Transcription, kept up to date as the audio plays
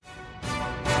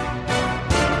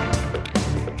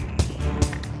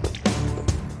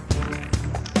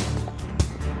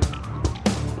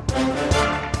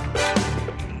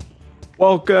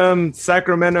Welcome,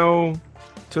 Sacramento,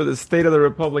 to the State of the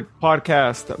Republic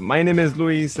podcast. My name is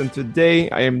Luis, and today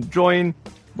I am joined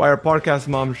by our podcast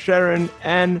mom, Sharon,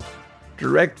 and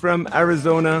direct from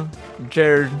Arizona,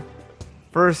 Jared.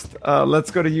 First, let's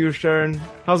go to you, Sharon.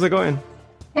 How's it going?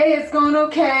 Hey, it's going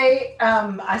okay.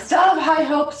 I still have high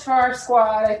hopes for our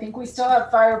squad. I think we still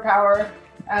have firepower.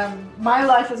 My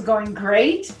life is going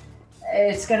great.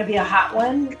 It's going to be a hot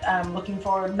one. I'm looking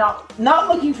forward, not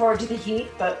looking forward to the heat,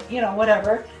 but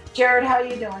whatever. Jared, how are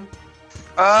you doing?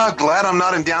 Glad I'm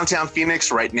not in downtown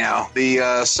Phoenix right now.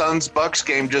 The Suns-Bucks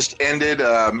game just ended,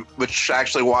 which I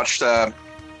actually watched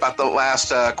about the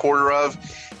last quarter of,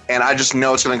 and I just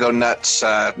know it's going to go nuts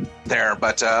there.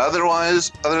 But other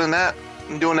than that,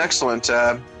 I'm doing excellent.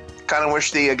 Kind of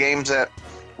wish the games that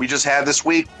we just had this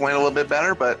week went a little bit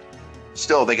better, but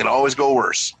still, they can always go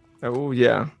worse. Oh,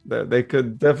 yeah. They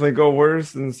could definitely go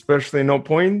worse, and especially no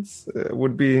points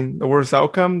would be the worst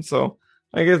outcome. So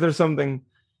I guess there's something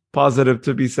positive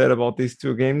to be said about these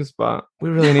two games, but we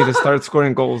really need to start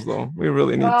scoring goals, though. We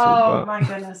really need to. Oh, my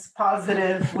goodness.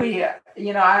 Positive.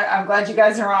 I'm glad you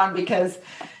guys are on, because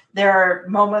there are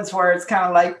moments where it's kind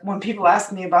of like when people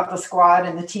ask me about the squad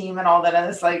and the team and all that, and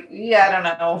it's like, yeah, I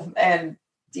don't know. And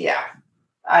yeah,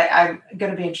 I'm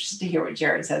going to be interested to hear what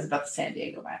Jared says about the San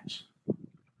Diego match.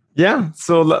 Yeah,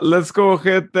 so let's go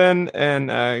ahead then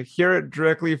and hear it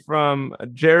directly from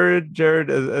Jared. Jared,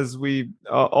 as we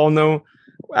all know,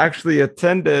 actually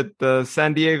attended the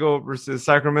San Diego versus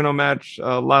Sacramento match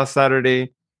last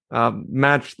Saturday,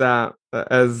 match that,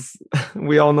 as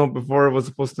we all know before, it was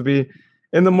supposed to be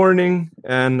in the morning,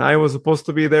 and I was supposed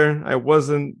to be there. I was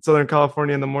in Southern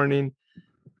California in the morning,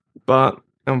 but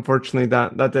unfortunately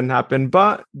that didn't happen.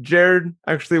 But Jared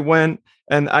actually went.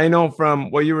 And I know from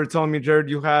what you were telling me, Jared,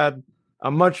 you had a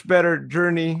much better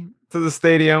journey to the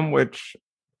stadium, which,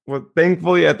 well,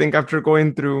 thankfully, I think after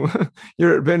going through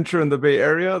your adventure in the Bay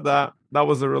Area, that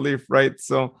was a relief, right?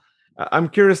 So I'm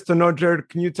curious to know, Jared,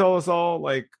 can you tell us all,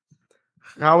 like,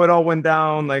 how it all went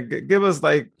down? Like, give us,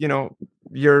 like,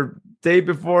 your day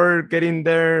before getting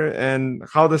there and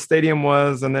how the stadium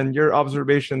was, and then your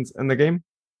observations in the game.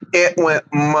 It went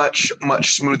much,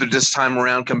 much smoother this time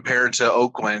around compared to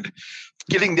Oakland.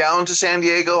 Getting down to San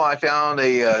Diego, I found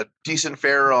a decent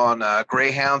fare on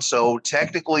Greyhound. So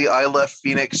technically, I left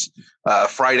Phoenix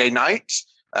Friday night,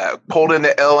 pulled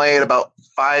into LA at about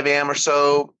 5 a.m. or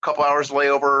so, a couple hours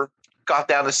layover, got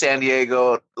down to San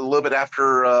Diego a little bit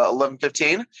after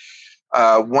 11:15.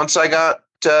 Once I got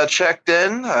checked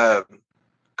in,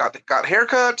 got a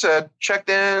haircut, checked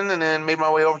in, and then made my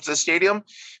way over to the stadium.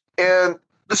 And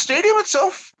the stadium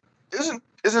itself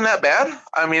isn't that bad.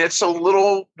 I mean, it's a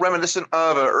little reminiscent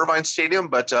of Irvine Stadium,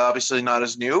 but obviously not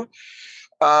as new.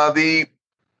 The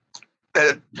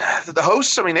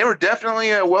hosts, I mean, they were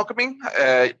definitely welcoming,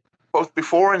 both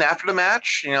before and after the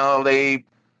match. They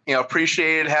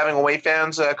appreciated having away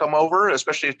fans come over,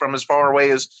 especially from as far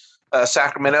away as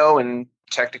Sacramento and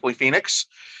technically Phoenix.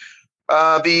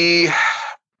 The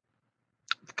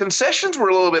concessions were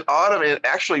a little bit odd. I mean,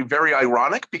 actually very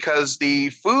ironic, because the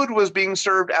food was being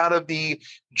served out of the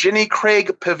Jenny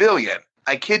Craig Pavilion.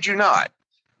 I kid you not.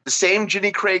 The same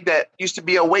Jenny Craig that used to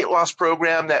be a weight loss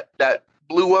program that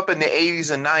blew up in the 80s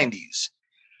and 90s.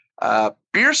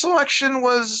 Beer selection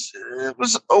was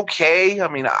okay. I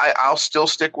mean, I'll still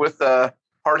stick with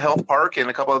Heart Health Park and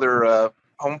a couple other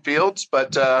home fields,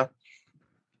 but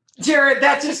Jared,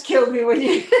 that just killed me when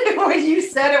you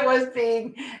said it was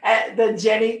being at the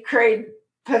Jenny Craig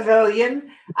Pavilion.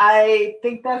 I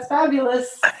think that's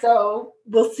fabulous. So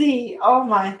we'll see. Oh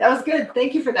my, that was good.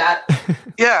 Thank you for that.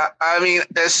 Yeah, I mean,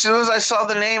 as soon as I saw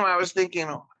the name, I was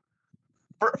thinking,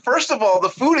 first of all, the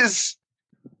food is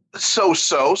so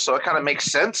it kind of makes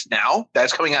sense now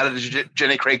that's coming out of the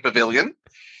Jenny Craig Pavilion.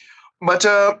 But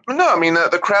no, I mean,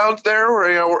 the crowds there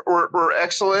were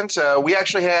excellent. We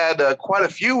actually had quite a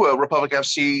few Republic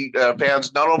FC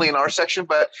fans, not only in our section,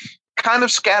 but kind of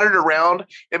scattered around.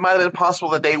 It might have been possible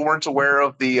that they weren't aware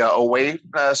of the away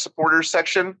supporters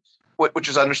section, which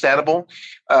is understandable.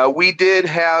 We did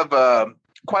have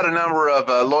quite a number of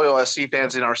loyal SC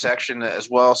fans in our section as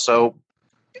well, so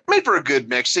it made for a good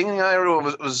mixing. Everyone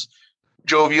was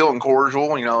jovial and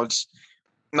cordial. It's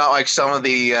not like some of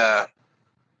the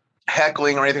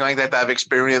heckling or anything like that I've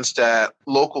experienced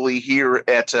locally here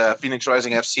at Phoenix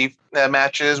Rising FC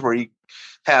matches, where you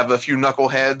have a few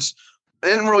knuckleheads. I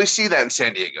didn't really see that in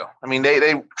San Diego. I mean,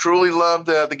 they truly loved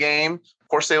the game. Of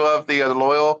course, they love the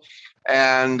loyal.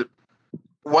 And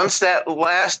once that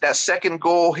second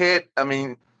goal hit, I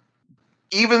mean,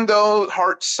 even though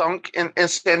heart sunk in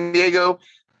San Diego,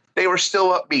 they were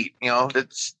still upbeat.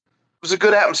 It was a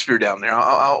good atmosphere down there.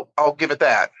 I'll give it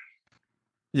that.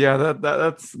 Yeah,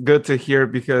 that's good to hear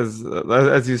because,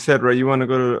 as you said, right, you want to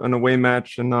go to an away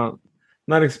match and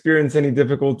not experience any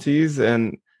difficulties,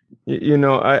 and you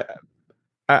know,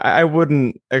 I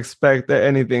wouldn't expect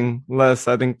anything less.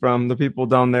 I think from the people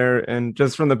down there, and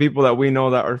just from the people that we know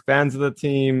that are fans of the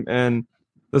team and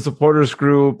the supporters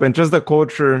group, and just the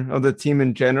culture of the team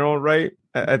in general, right?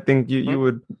 I think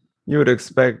you would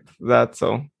expect that.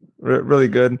 So really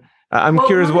good. I'm Well,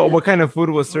 curious what kind of food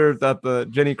was served at the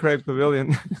Jenny Craig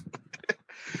Pavilion.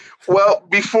 Well,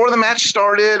 before the match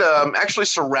started, actually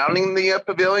surrounding the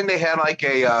pavilion, they had like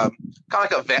a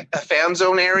kind of like a fan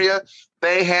zone area.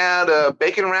 They had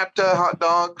bacon wrapped hot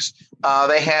dogs.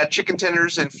 They had chicken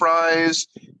tenders and fries.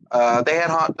 They had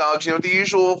hot dogs. You know, the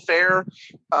usual fare.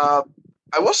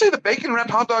 I will say the bacon wrapped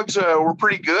hot dogs were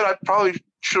pretty good. I probably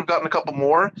should have gotten a couple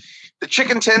more. The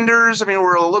chicken tenders, I mean,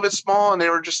 were a little bit small, and they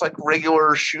were just like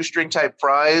regular shoestring type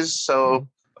fries. So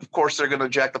of course they're going to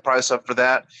jack the price up for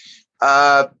that.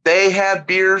 They had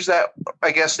beers that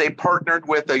I guess they partnered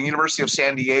with the University of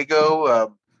San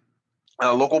Diego.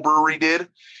 A local brewery did.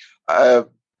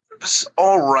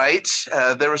 All right.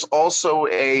 There was also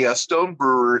a Stone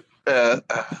Brewery.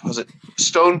 Was it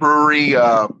Stone Brewery?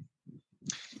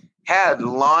 Had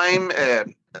lime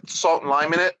and salt and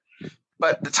lime in it.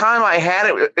 But the time I had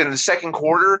it in the second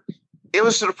quarter, it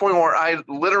was to the point where I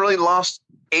literally lost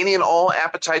any and all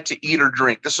appetite to eat or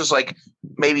drink. This was like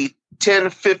maybe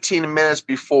 10, 15 minutes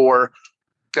before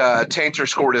Tainter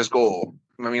scored his goal.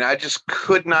 I mean, I just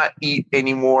could not eat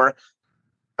anymore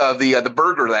of the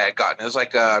burger that I had gotten. It was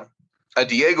like a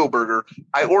Diego burger.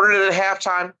 I ordered it at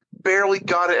halftime, barely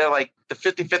got it at like the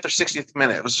 55th or 60th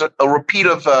minute. It was a repeat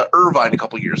of Irvine a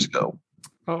couple years ago.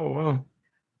 Oh, wow.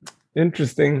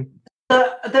 Interesting.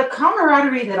 The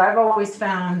camaraderie that I've always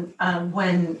found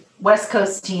when West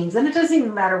Coast teams, and it doesn't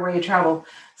even matter where you travel,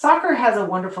 soccer has a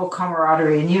wonderful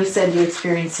camaraderie. And you said you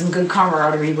experienced some good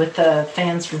camaraderie with the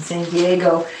fans from San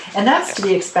Diego, and that's to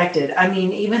be expected. I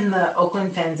mean, even the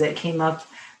Oakland fans that came up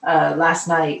last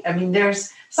night, I mean,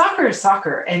 soccer is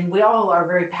soccer, and we all are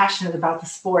very passionate about the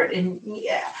sport. And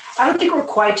I don't think we're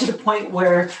quite to the point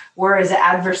where we're as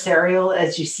adversarial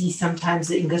as you see sometimes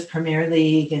the English Premier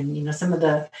League and, you know, some of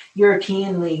the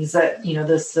European leagues that, you know,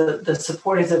 the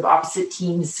supporters of opposite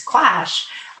teams clash.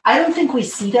 I don't think we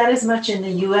see that as much in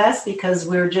the U.S. because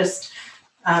we're just,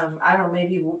 I don't know,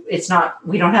 maybe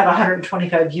we don't have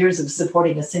 125 years of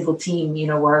supporting a single team, you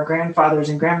know, where our grandfathers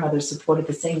and grandmothers supported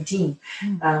the same team.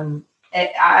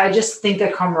 I just think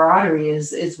that camaraderie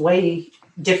is way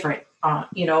different,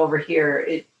 you know, over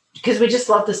here because we just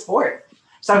love the sport.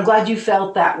 So I'm glad you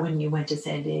felt that when you went to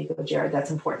San Diego, Jared. That's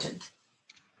important.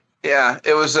 Yeah,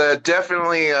 it was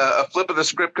definitely a flip of the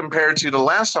script compared to the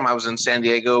last time I was in San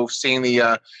Diego, seeing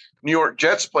the New York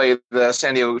Jets play the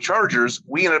San Diego Chargers.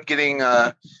 We ended up getting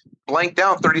blanked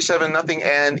out 37-0,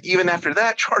 and even after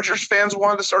that, Chargers fans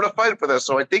wanted to start a fight for this.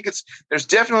 So I think there's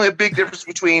definitely a big difference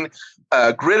between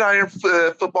gridiron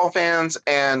football fans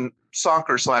and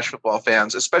soccer/football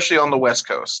fans, especially on the West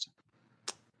Coast.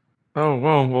 Oh,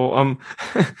 well,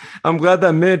 I'm glad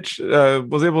that Mitch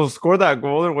was able to score that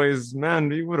goal. Otherwise, man,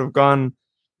 he would have gone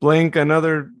blank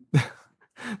another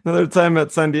time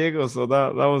at San Diego. So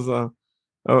that was a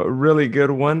really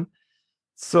good one.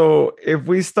 So if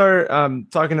we start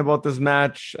talking about this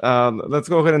match, let's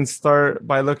go ahead and start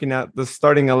by looking at the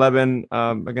starting 11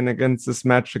 again against this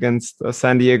match against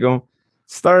San Diego.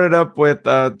 Started up with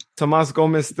Tomas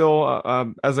Gomez still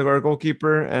as our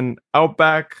goalkeeper, and out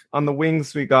back on the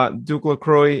wings we got Duke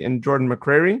LaCroix and Jordan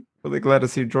McCrary. Really glad to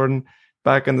see Jordan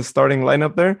back in the starting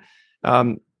lineup there.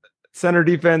 Center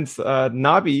defense,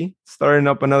 Nabi starting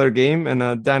up another game,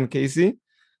 and Dan Casey.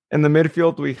 In the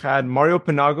midfield, we had Mario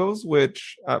Penagos,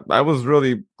 which I was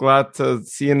really glad to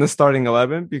see in the starting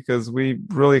 11 because we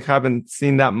really haven't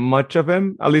seen that much of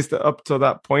him, at least up to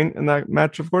that point in that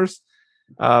match, of course.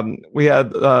 We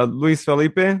had Luis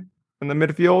Felipe in the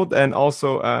midfield and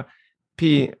also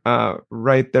P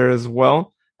right there as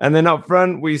well. And then up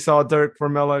front, we saw Derek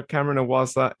Formella, Cameron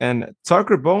Iwasa, and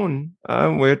Tucker Bone,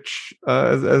 which,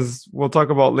 as we'll talk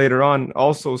about later on,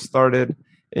 also started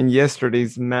in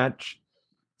yesterday's match.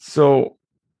 So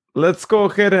let's go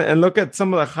ahead and look at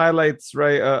some of the highlights,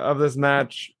 right, of this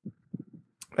match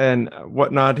and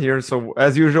whatnot here. So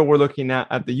as usual, we're looking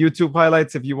at the YouTube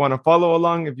highlights. If you want to follow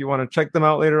along, if you want to check them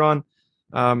out later on,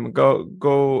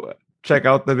 go check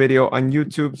out the video on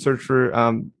YouTube. Search for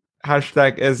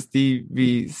hashtag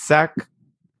SDVSAC,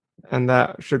 and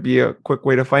that should be a quick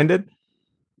way to find it.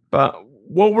 But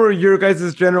what were your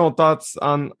guys' general thoughts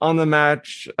on the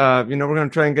match? We're going to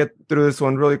try and get through this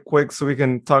one really quick so we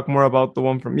can talk more about the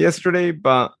one from yesterday.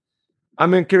 But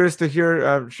I'm curious to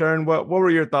hear, Sharon, what were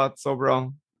your thoughts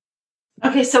overall?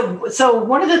 Okay, so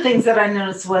one of the things that I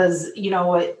noticed was,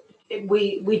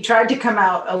 we tried to come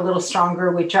out a little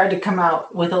stronger. We tried to come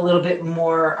out with a little bit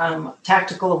more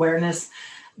tactical awareness.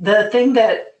 The thing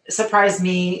that surprised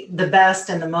me the best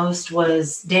and the most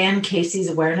was Dan Casey's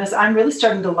awareness. I'm really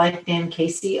starting to like Dan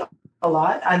Casey a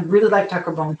lot. I really like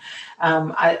Tucker Bone.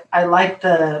 I like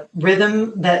the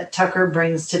rhythm that Tucker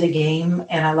brings to the game,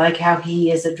 and I like how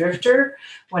he is a drifter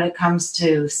when it comes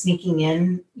to sneaking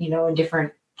in, in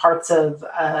different parts of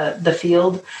the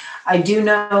field. I do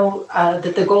know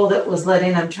that the goal that was let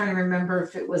in, I'm trying to remember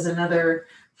if it was another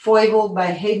foible by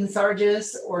Hayden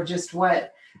Sargis or just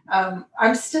what.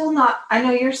 I'm still not, I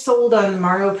know you're sold on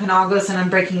Mario Panagos, and I'm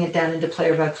breaking it down into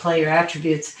player by player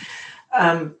attributes.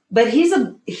 But he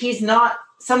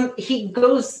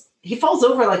falls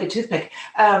over like a toothpick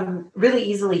really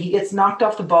easily. He gets knocked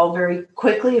off the ball very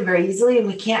quickly and very easily. And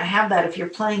we can't have that if you're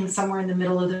playing somewhere in the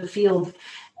middle of the field.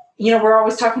 We're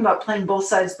always talking about playing both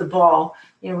sides of the ball,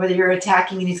 whether you're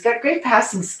attacking, and he's got great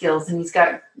passing skills, and he's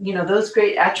got, those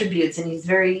great attributes, and he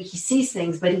sees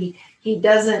things, but he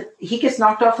gets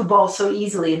knocked off the ball so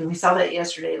easily. And we saw that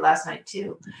last night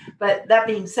too. But that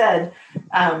being said,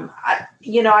 I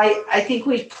think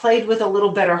we played with a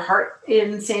little better heart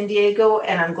in San Diego,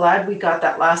 and I'm glad we got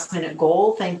that last minute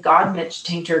goal. Thank God Mitch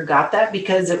Tainter got that,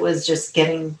 because it was just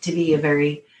getting to be a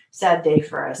very sad day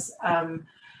for us.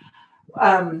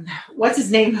 What's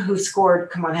his name who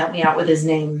scored? Come on, help me out with his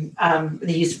name.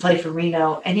 He used to play for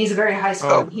Reno, and he's a very high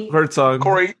scorer. Herzog.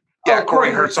 Corey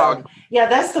Herzog. Yeah,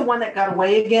 that's the one that got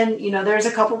away again. There's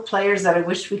a couple of players that I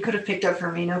wish we could have picked up for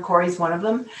Reno. Corey's one of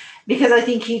them, because I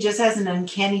think he just has an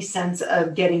uncanny sense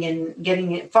of getting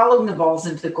it, following the balls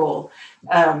into the goal.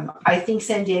 I think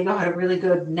San Diego had a really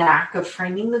good knack of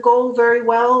framing the goal very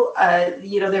well.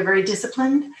 They're very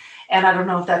disciplined. And I don't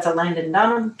know if that's a Landon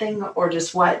Dunham thing or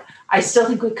just what. I still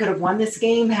think we could have won this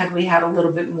game had we had a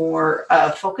little bit more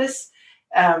focus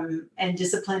and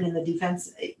discipline in the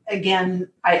defense. Again,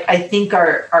 I think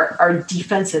our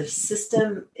defensive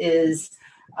system is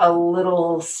a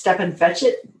little step and fetch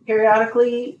it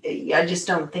periodically. I just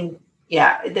don't think.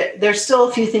 Yeah, there's still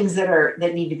a few things that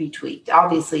need to be tweaked,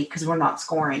 obviously, because we're not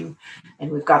scoring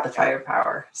and we've got the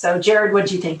firepower. So, Jared, what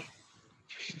do you think?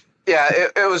 Yeah,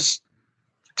 it was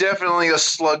definitely a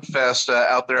slugfest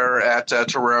out there at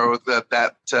Torero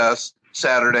that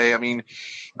Saturday. I mean,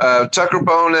 Tucker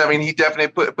Bone, he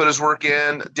definitely put his work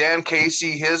in. Dan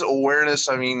Casey, his awareness,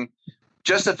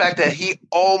 just the fact that he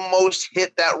almost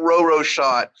hit that row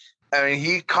shot.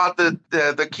 He caught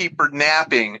the keeper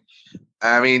napping.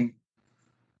 The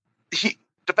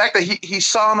fact that he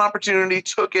saw an opportunity,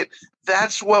 took it,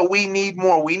 that's what we need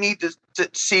more. We need to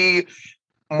see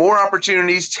more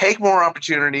opportunities, take more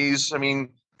opportunities.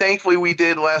 Thankfully, we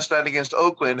did last night against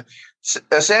Oakland.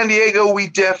 San Diego, we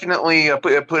definitely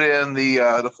put in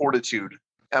the fortitude.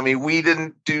 We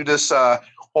didn't do this I'm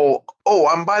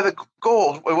by the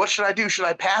goal. What should I do? Should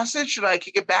I pass it? Should I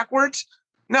kick it backwards?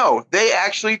 No, they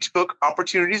actually took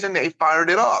opportunities and they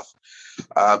fired it off.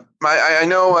 I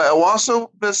know Owasso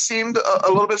seemed a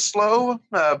little bit slow,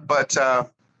 but as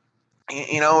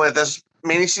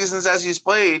many seasons as he's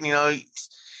played,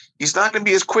 he's not going to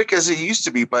be as quick as he used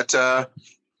to be. But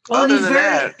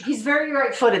he's very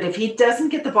right-footed. If he doesn't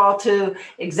get the ball to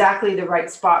exactly the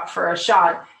right spot for a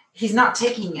shot, he's not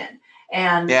taking it.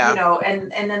 And,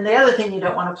 and then the other thing you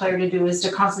don't want a player to do is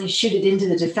to constantly shoot it into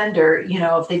the defender.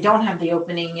 If they don't have the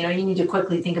opening, you need to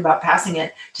quickly think about passing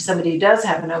it to somebody who does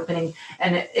have an opening.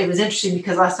 And it was interesting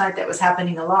because last night that was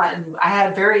happening a lot. And I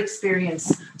had very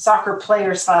experienced soccer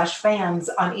players / fans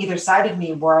on either side of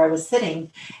me where I was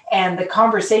sitting. And the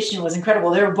conversation was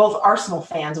incredible. They were both Arsenal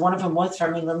fans. One of them was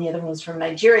from England. The other one was from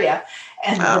Nigeria.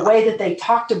 And the way that they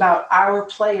talked about our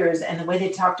players and the way they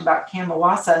talked about Cam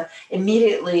Owasso,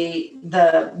 immediately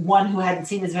the one who hadn't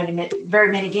seen his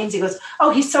very many games, he goes,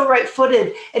 "Oh, he's so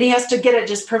right-footed, and he has to get it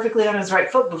just perfectly on his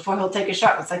right foot before he'll take a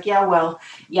shot." And it's like,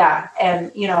 yeah.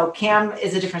 And, Cam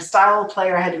is a different style of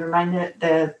player. I had to remind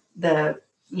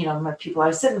my people I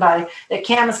was sitting by that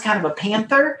Cam is kind of a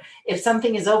panther. If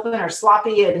something is open or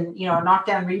sloppy and, a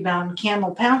knockdown rebound, Cam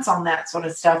will pounce on that sort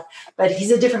of stuff. But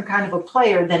he's a different kind of a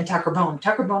player than Tucker Bone.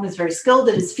 Tucker Bone is very skilled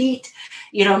at his feet.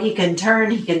 He can turn,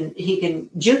 he can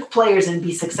juke players and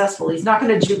be successful. He's not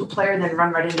going to juke a player and then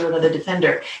run right into another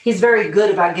defender. He's very good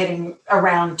about getting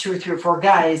around 2 or 3 or 4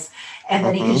 guys, and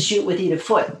then he can shoot with either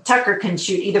foot. Tucker can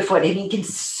shoot either foot, and he can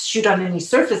shoot on any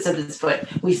surface of his foot.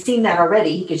 We've seen that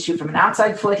already. He can shoot from an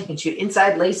outside foot. He can shoot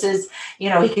inside laces. He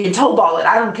can toe ball it.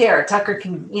 I don't care. Tucker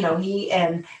can, he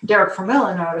and Derek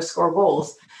Vermeulen know how to score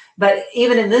goals. But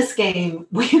even in this game,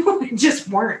 we just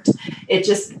weren't. It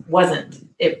just wasn't.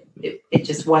 It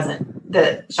just wasn't.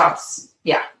 The shots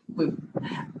Yeah.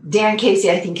 Dan Casey,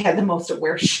 I think, had the most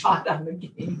aware shot on the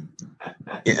game.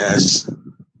 Yes.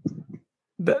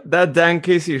 That Dan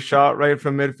Casey shot right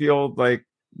from midfield, like,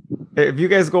 if you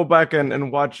guys go back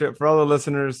and watch it, for all the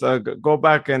listeners, go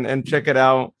back and check it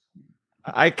out.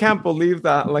 I can't believe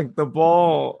that, like, the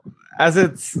ball, as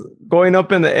it's going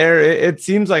up in the air, it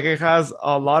seems like it has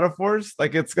a lot of force,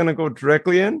 like it's gonna go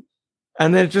directly in,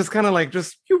 and then it just kind of like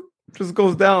just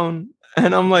goes down.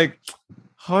 And I'm like,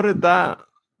 how did that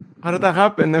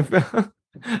happen? If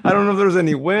I don't know if there's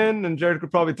any wind, and Jared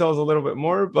could probably tell us a little bit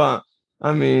more, but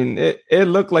I mean, it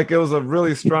looked like it was a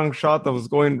really strong shot that was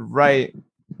going right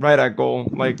at goal,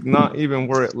 like not even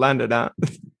where it landed at.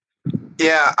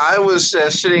 Yeah, I was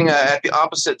sitting at the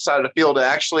opposite side of the field,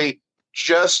 actually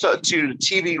just to the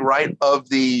TV right of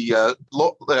the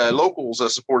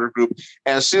locals supporter group.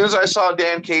 And as soon as I saw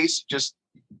Dan Case just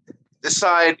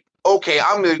decide, okay,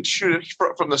 I'm going to shoot it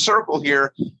from the circle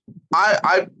here,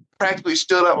 I practically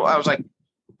stood up. I was like,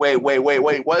 wait,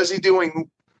 what is he doing?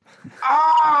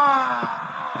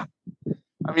 I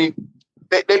mean,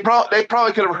 they probably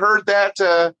could have heard that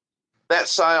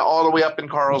sign all the way up in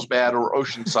Carlsbad or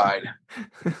Oceanside.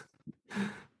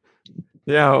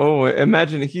 Yeah. Oh,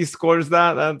 imagine he scores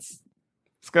that.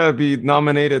 It's got to be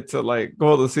nominated to like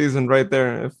goal of the season right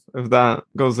there if that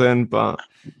goes in. But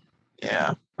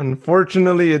yeah,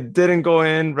 unfortunately, it didn't go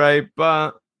in, right?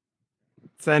 But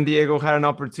San Diego had an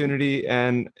opportunity,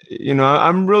 and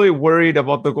I'm really worried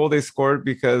about the goal they scored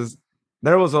because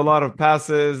there was a lot of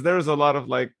passes, there was a lot of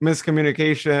like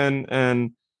miscommunication,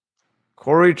 and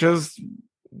Corey just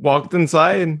walked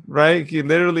inside, right? He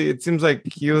literally, it seems like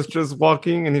he was just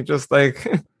walking and he just like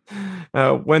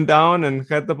went down and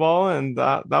hit the ball, and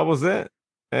that was it.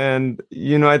 And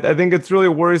I think it's really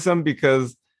worrisome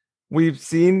because we've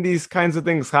seen these kinds of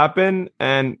things happen,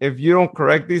 and if you don't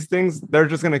correct these things, they're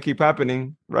just going to keep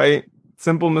happening, right?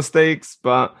 Simple mistakes,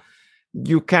 but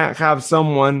you can't have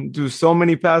someone do so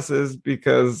many passes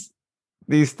because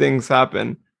these things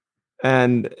happen.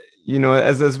 And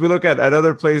as we look at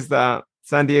other plays that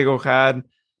San Diego had,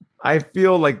 I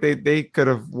feel like they could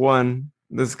have won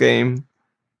this game.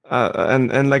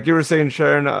 And like you were saying,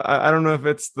 Sharon, I don't know if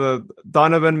it's the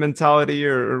Donovan mentality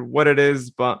or what it is,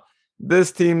 but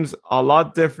this team's a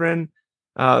lot different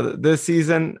this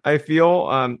season, I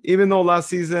feel. Even though last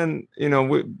season,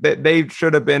 they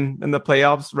should have been in the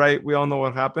playoffs, right? We all know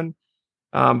what happened.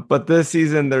 But this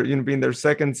season, they're being their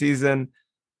second season,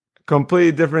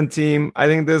 completely different team. I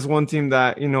think there's one team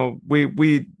that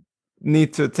we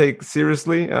need to take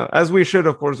seriously, as we should,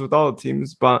 of course, with all the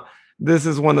teams. But this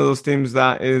is one of those teams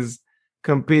that is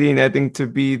competing, I think, to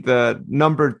be the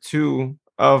number 2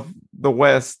 of the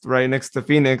West, right next to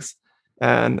Phoenix.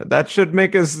 And that should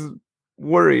make us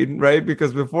worried, right?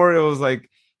 Because before it was like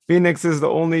Phoenix is the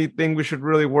only thing we should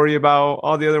really worry about.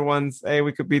 All the other ones, hey,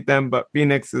 we could beat them, but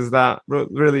Phoenix is that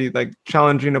really like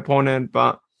challenging opponent.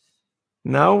 But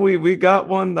now we got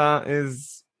one that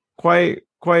is quite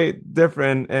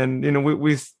different, and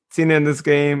we've seen it in this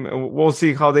game. We'll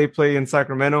see how they play in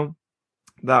Sacramento.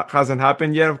 That hasn't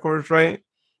happened yet, of course, right?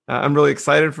 I'm really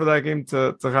excited for that game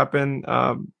to happen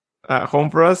at home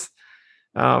for us.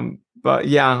 But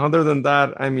yeah, other than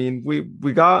that, I mean,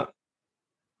 we got,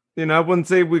 I wouldn't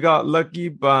say we got lucky,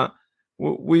 but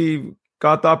we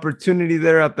got the opportunity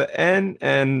there at the end,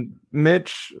 and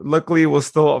Mitch luckily was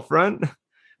still up front,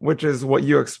 which is what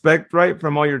you expect, right,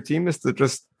 from all your team, is to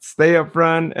just stay up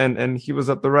front, and he was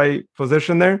at the right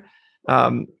position there.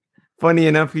 Funny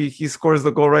enough, he scores the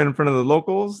goal right in front of the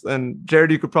locals. And Jared,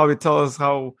 you could probably tell us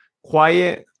how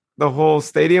quiet the whole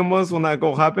stadium was when that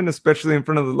goal happened, especially in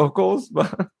front of the locals.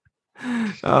 But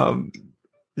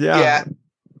yeah.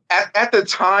 At the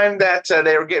time that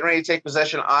they were getting ready to take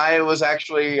possession, I was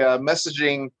actually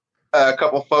messaging a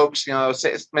couple folks,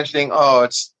 mentioning,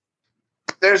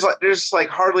 there's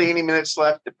hardly any minutes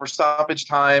left for stoppage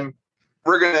time.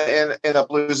 We're gonna end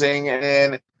up losing. And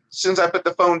then as soon as I put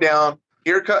the phone down,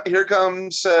 here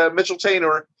comes Mitchell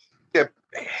Taylor,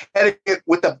 heading it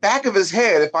with the back of his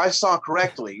head, if I saw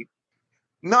correctly,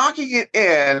 knocking it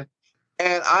in,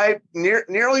 and I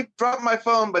nearly dropped my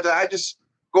phone, but I just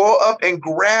go up and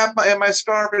grab my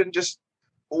scarf and just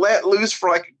let loose for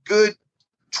like a good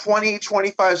 20,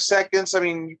 25 seconds. I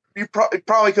mean, you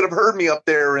probably could have heard me up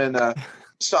there in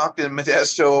Stockton,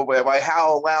 Modesto, by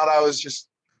how loud I was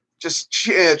just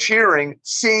cheering,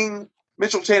 seeing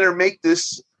Mitchell Taylor make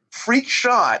this freak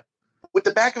shot with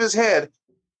the back of his head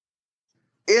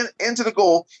into the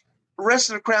goal. The rest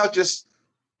of the crowd just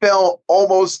fell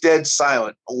almost dead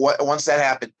silent once that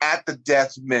happened at the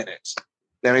death minute.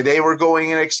 I mean, they were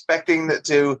going and expecting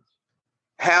to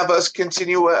have us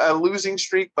continue a losing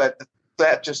streak, but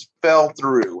that just fell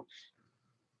through.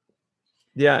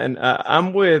 Yeah, and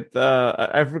I'm with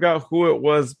I forgot who it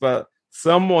was, but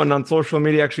someone on social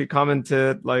media actually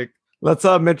commented like, "Let's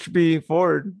have Mitch be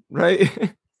forward," right?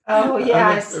 Oh, I don't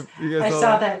yeah, know if you guys I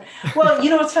saw that. Well,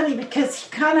 it's funny because he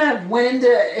kind of went into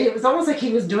it was almost like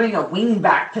he was doing a wing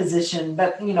back position,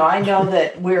 but I know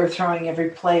that we were throwing every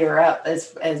player up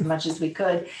as much as we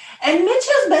could. And Mitch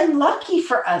has been lucky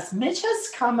for us. Mitch has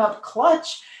come up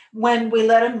clutch when we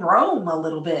let him roam a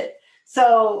little bit.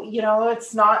 So,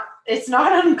 it's not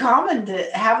uncommon to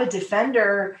have a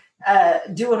defender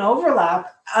do an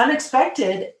overlap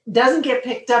unexpected, doesn't get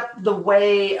picked up the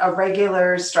way a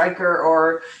regular striker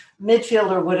or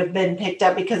midfielder would have been picked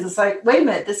up, because it's like, wait a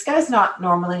minute, this guy's not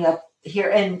normally up here.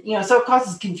 And, so it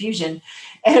causes confusion.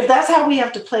 And if that's how we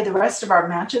have to play the rest of our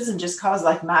matches and just cause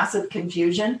like massive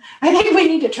confusion, I think we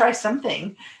need to try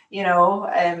something,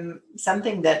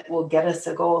 something that will get us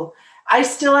a goal. I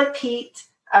still like Pete.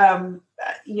 I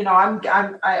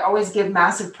always give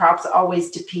massive props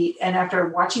always to Pete. And after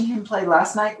watching him play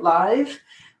last night live,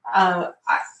 I've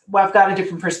got a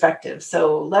different perspective.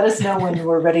 So let us know when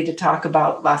we're ready to talk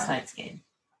about last night's game.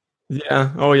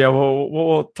 Yeah. Oh yeah.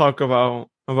 We'll talk about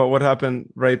what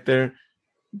happened right there.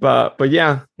 But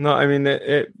yeah, no, I mean,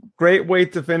 it great way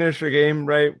to finish a game,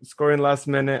 right? Scoring last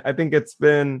minute. I think it's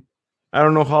been, I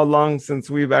don't know how long since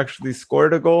we've actually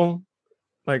scored a goal,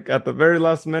 like at the very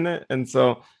last minute. And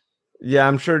so, yeah,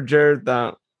 I'm sure, Jared,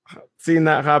 that seeing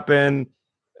that happen,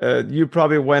 you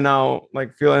probably went out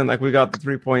like feeling like we got the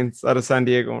 3 points out of San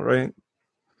Diego, right?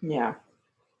 Yeah.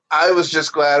 I was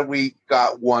just glad we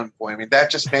got 1 point. I mean, that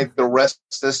just made the rest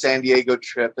of the San Diego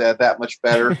trip that much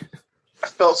better. I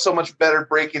felt so much better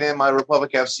breaking in my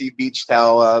Republic FC beach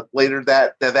towel later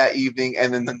that evening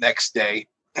and then the next day.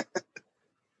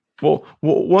 Well,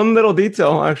 one little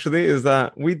detail actually is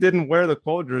that we didn't wear the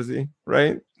Quail jersey,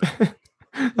 right?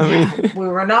 I mean, we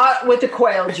were not with the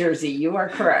Quail jersey. You are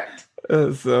correct.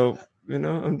 So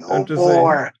I'm just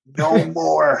saying. No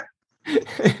more.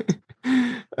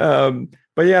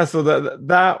 But yeah, so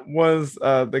that was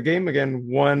the game again.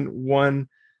 1-1.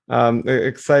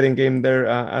 Exciting game there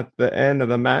at the end of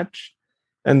the match.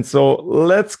 And so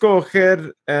let's go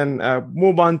ahead and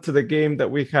move on to the game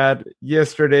that we had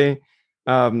yesterday.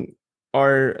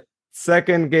 Our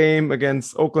second game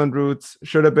against Oakland Roots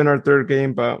should have been our third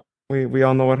game, but we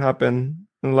all know what happened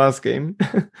in the last game.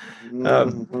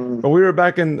 But we were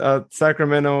back in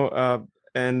Sacramento,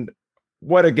 and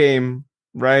what a game,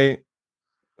 right?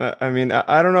 I mean,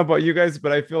 I don't know about you guys,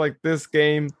 but I feel like this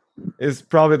game is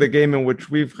probably the game in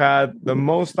which we've had the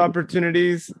most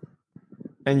opportunities,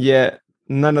 and yet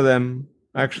none of them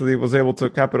actually was able to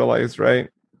capitalize, right?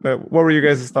 But what were you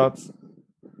guys' thoughts?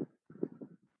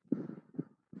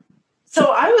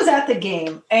 So I was at the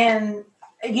game, and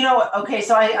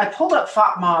so I pulled up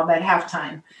FOTMob at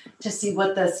halftime to see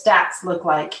what the stats look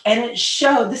like. And it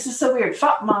showed, this is so weird,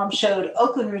 FOTMob showed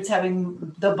Oakland Roots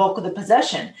having the bulk of the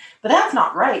possession. But that's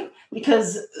not right,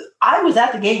 because I was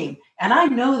at the game, and I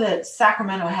know that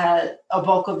Sacramento had a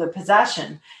bulk of the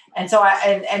possession. And so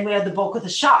and we had the bulk of the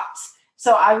shots.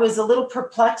 So I was a little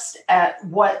perplexed at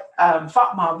what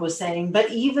FOTMob was saying.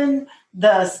 But even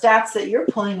the stats that you're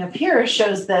pulling up here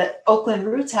shows that Oakland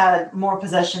Roots had more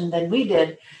possession than we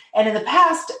did. And in the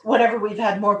past, whenever we've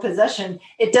had more possession,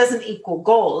 it doesn't equal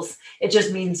goals. It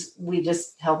just means we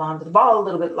just held on to the ball a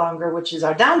little bit longer, which is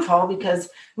our downfall, because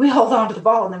we hold on to the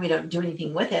ball and then we don't do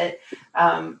anything with it.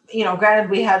 Granted,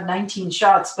 we had 19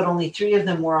 shots, but only 3 of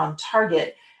them were on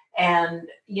target. And,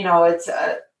 it's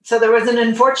so there was an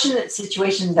unfortunate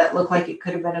situation that looked like it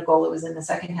could have been a goal. It was in the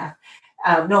second half.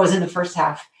 It was in the first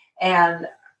half. And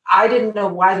I didn't know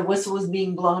why the whistle was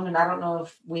being blown, and I don't know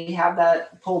if we have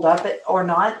that pulled up or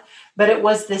not, but it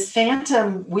was this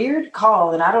phantom weird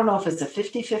call, and I don't know if it's a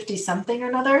 50-50 something or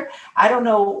another. I don't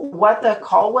know what the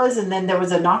call was, and then there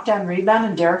was a knockdown rebound,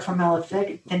 and Derek Formella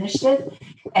finished it,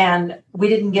 and we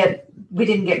didn't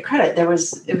get credit. It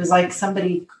was like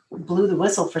somebody blew the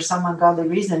whistle for some ungodly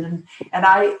reason, and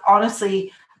I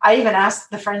honestly, I even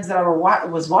asked the friends that I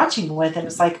was watching with, and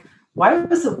it's like, why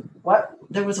was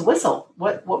there was a whistle?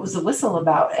 What was the whistle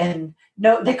about? And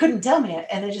no, they couldn't tell me.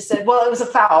 And they just said, well, it was a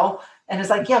foul. And it's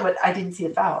like, yeah, but I didn't see a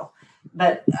foul.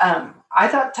 But I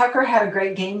thought Tucker had a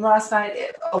great game last night.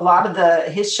 A lot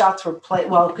of his shots were played,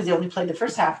 well, because he only played the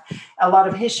first half. A lot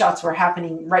of his shots were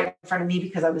happening right in front of me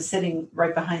because I was sitting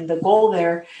right behind the goal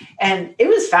there. And it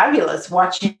was fabulous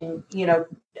watching,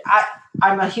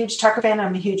 I'm a huge Tucker fan.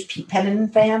 I'm a huge Pete Pennon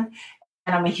fan.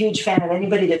 And I'm a huge fan of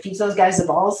anybody that feeds those guys the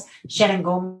balls. Shannon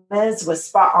Gomez was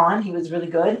spot on. He was really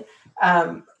good.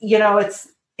 It's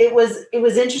it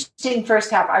was interesting first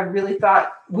half. I really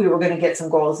thought we were going to get some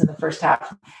goals in the first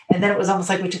half. And then it was almost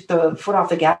like we took the foot off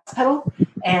the gas pedal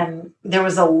and there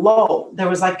was a lull. There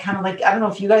was like kind of like, I don't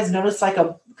know if you guys noticed, like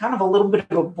a kind of a little bit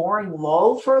of a boring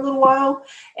lull for a little while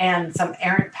and some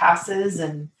errant passes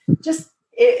and just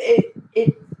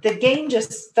the game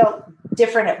just felt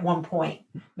different at one point.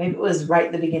 Maybe it was right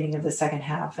at the beginning of the second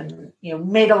half and,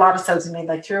 made a lot of subs. We made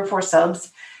like 3 or 4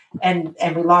 subs. And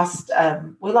we lost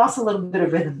a little bit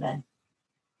of rhythm then.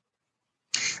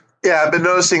 Yeah, I've been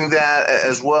noticing that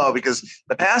as well because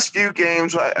the past few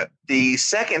games, the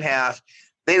second half,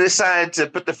 they decided to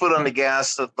put the foot on the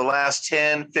gas the last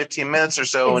 10, 15 minutes or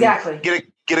so exactly. And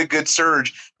get a good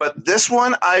surge. But this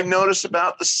one, I've noticed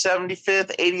about the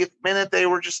 75th, 80th minute, they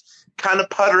were just kind of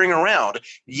puttering around.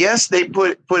 Yes, they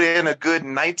put in a good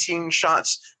 19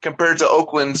 shots compared to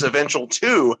Oakland's eventual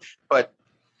 2, but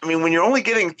I mean, when you're only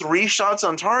getting 3 shots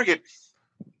on target,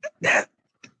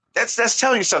 that's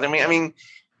telling you something. I mean,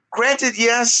 granted,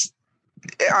 yes,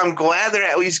 I'm glad they're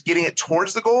at least getting it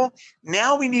towards the goal.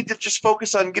 Now we need to just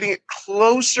focus on getting it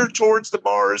closer towards the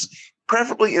bars,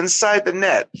 preferably inside the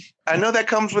net. I know that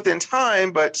comes within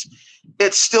time, but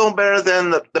it's still better than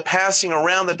the passing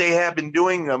around that they have been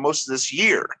doing most of this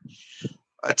year.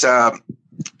 But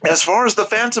as far as the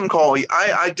phantom call,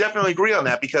 I definitely agree on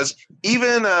that because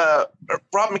even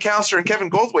Rob McAllister and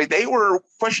Kevin Goldthwait, they were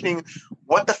questioning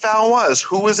what the foul was,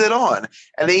 who was it on,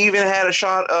 and they even had a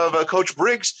shot of Coach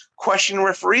Briggs questioning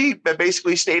referee, but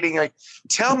basically stating like,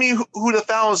 "Tell me who the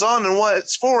foul is on and what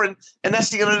it's for," and that's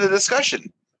the end of the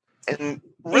discussion. And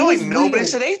really, nobody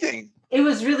said anything. It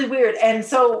was really weird. And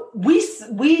so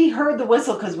we heard the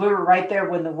whistle because we were right there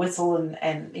when the whistle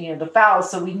and the foul.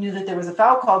 So we knew that there was a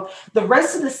foul called. The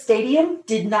rest of the stadium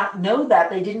did not know that.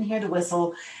 They didn't hear the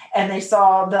whistle. And they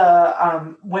saw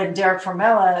when Derek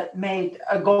Formella made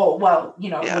a goal. Well, it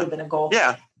would have been a goal.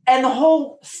 Yeah. And the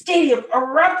whole stadium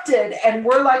erupted. And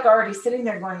we're like already sitting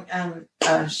there going,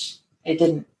 it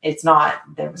didn't, it's not,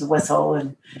 there was a whistle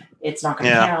and it's not going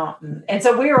to count. And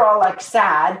so we were all like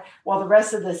sad while the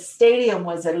rest of the stadium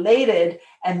was elated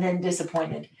and then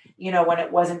disappointed, when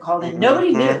it wasn't called in.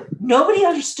 Nobody knew, nobody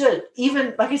understood.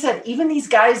 Even, like I said, even these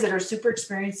guys that are super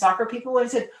experienced soccer people, I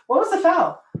said, what was the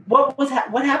foul?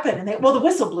 What happened? And the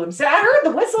whistle blew. And said, I heard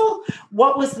the whistle.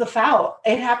 What was the foul?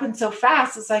 It happened so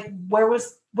fast. It's like, where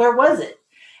was it?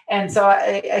 And so,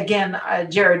 again,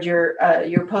 Jared,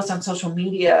 your post on social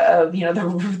media of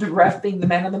the ref being the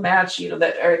man of the match, that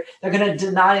they're going to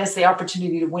deny us the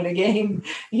opportunity to win a game.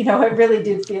 It really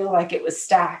did feel like it was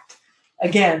stacked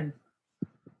again.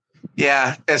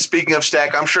 Yeah, and speaking of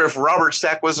Stack, I'm sure if Robert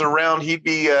Stack was around, he'd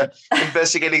be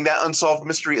investigating that unsolved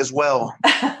mystery as well.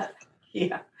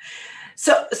 Yeah.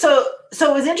 So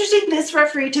it was interesting. This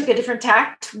referee took a different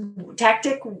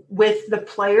tactic with the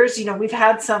players. We've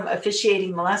had some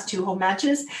officiating the last 2 home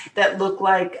matches that looked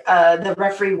like the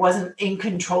referee wasn't in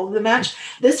control of the match.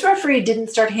 This referee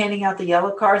didn't start handing out the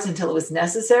yellow cards until it was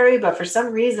necessary. But for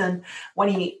some reason, when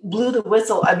he blew the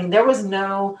whistle, I mean, there was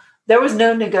no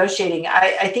negotiating.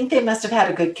 I think they must have had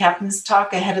a good captain's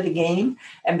talk ahead of the game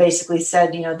and basically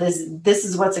said, this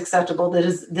is what's acceptable.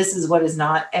 This is what is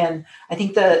not. And I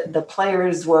think the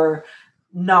players were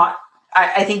not,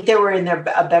 I think they were in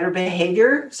a better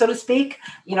behavior, so to speak,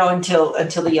 until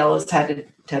the yellows had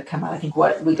to come out. I think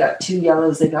we got 2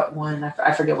 yellows, they got 1.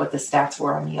 I forget what the stats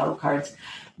were on the yellow cards,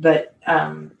 but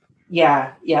we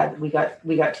got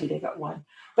 2, they got 1.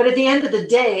 But at the end of the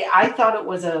day, I thought it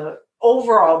was a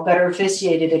overall better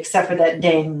officiated, except for that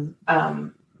dang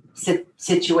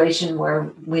situation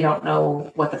where we don't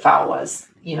know what the foul was,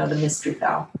 the mystery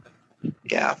foul.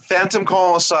 Yeah, phantom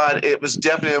call aside, it was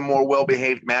definitely a more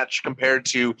well-behaved match compared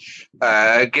to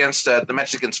against the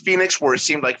match against Phoenix, where it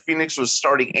seemed like Phoenix was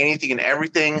starting anything and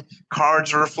everything.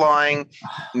 Cards were flying,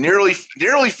 nearly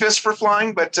fists were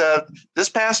flying. But this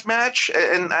past match,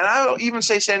 and I'll even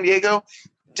say San Diego,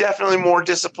 definitely more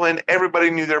disciplined. Everybody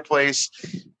knew their place.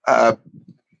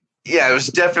 It was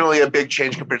definitely a big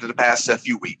change compared to the past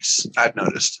few weeks, I've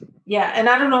noticed. Yeah, and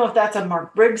I don't know if that's a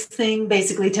Mark Briggs thing,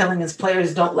 basically telling his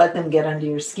players, don't let them get under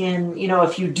your skin.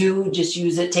 If you do, just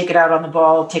use it, take it out on the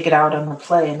ball, take it out on the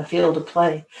play, in the field of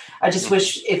play. I just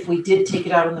wish if we did take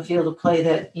it out on the field of play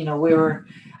that,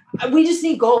 we just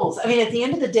need goals. I mean, at the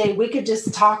end of the day, we could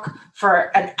just talk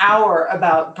for an hour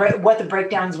about what the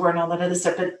breakdowns were and all that other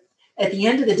stuff, but at the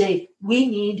end of the day, we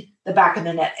need the back of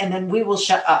the net, and then we will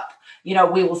shut up. We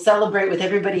will celebrate with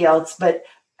everybody else, but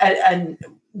and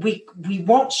we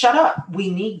won't shut up. We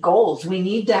need goals. We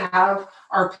need to have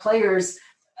our players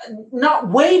not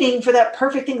waiting for that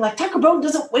perfect thing. Like Tucker Bowden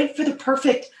doesn't wait for the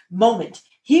perfect moment.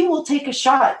 He will take a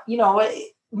shot.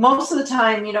 Most of the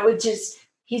time,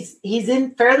 he's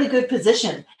in fairly good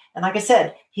position. And like I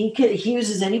said, he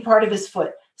uses any part of his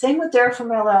foot. Same with Derek from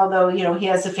LL, though, he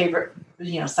has a favorite,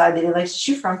 side that he likes to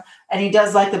shoot from. And he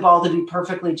does like the ball to be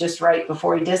perfectly just right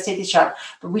before he does take the shot.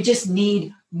 But we just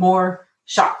need more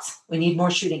shots. We need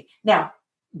more shooting. Now,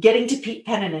 getting to Pete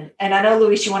Pennanen, and I know,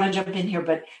 Luis, you want to jump in here,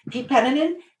 but Pete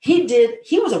Pennanen, he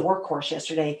was a workhorse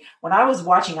yesterday. When I was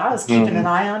watching, I was keeping an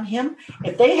eye on him.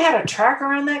 If they had a tracker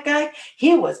on that guy,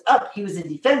 he was up. He was in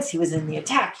defense. He was in the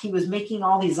attack. He was making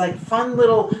all these like fine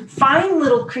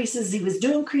little creases. He was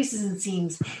doing creases and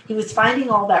seams. He was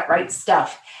finding all that right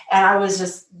stuff. And I was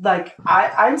just like,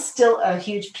 I'm still a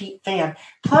huge Pete fan.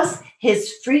 Plus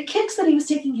his free kicks that he was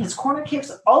taking, his corner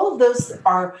kicks, all of those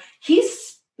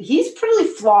he's pretty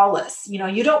flawless.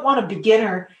 You don't want a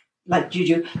beginner like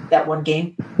Juju. That one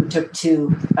game we took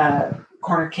 2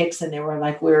 corner kicks and they were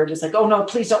like, we were just like, oh no,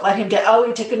 please don't let him get,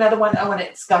 he took another one. Oh, and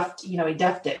it scuffed, he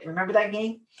duffed it. Remember that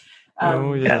game?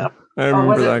 Yeah. I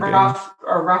remember that game.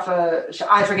 Rafa,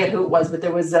 I forget who it was, but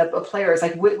there was a player. It's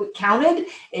like we counted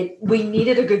it. We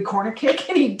needed a good corner kick,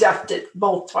 and he duffed it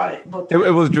both times.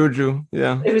 It was Juju.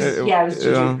 Yeah, it was Juju.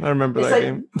 Yeah, I remember that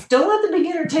game. Don't let the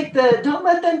beginner don't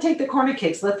let them take the corner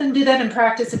kicks. Let them do that in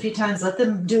practice a few times. Let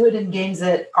them do it in games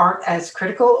that aren't as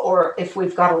critical. Or if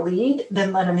we've got a lead,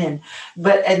 then let them in.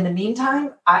 But in the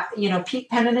meantime, Pete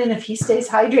Pennanen, if he stays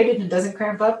hydrated and doesn't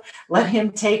cramp up, let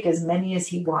him take as many as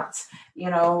he wants.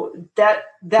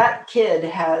 That kid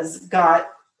has got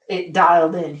it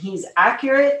dialed in. He's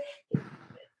accurate.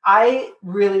 I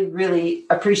really, really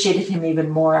appreciated him even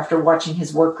more after watching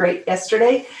his work rate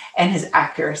yesterday and his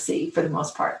accuracy for the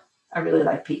most part. I really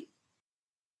like Pete.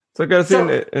 So I gotta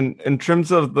say, in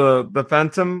terms of the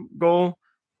Phantom goal,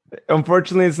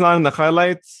 unfortunately, it's not in the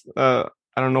highlights. I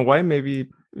don't know why. Maybe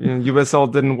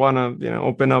USL didn't want to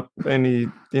open up any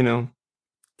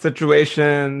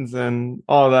situations and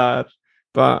all that.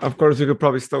 But of course, we could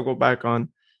probably still go back on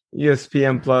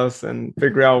ESPN Plus and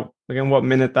figure out again what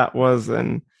minute that was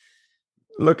and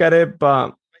look at it.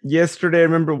 But yesterday, I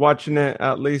remember watching it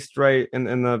at least right in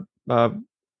the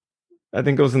I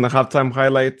think it was in the halftime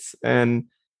highlights, and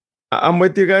I'm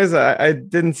with you guys. I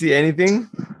didn't see anything,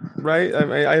 right?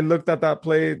 I looked at that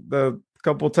play the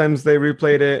couple times they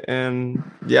replayed it, and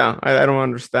yeah, I don't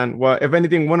understand. Well, if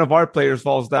anything, one of our players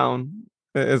falls down,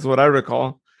 is what I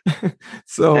recall.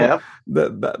 So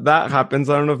that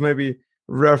happens. I don't know if maybe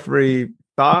referee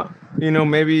thought,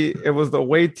 maybe it was the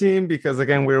away team because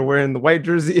again we were wearing the white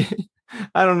jersey.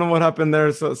 I don't know what happened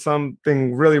there. So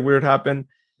something really weird happened.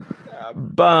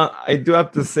 But I do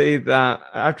have to say that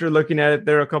after looking at it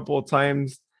there a couple of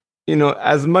times,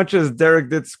 as much as Derek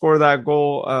did score that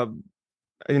goal,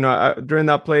 during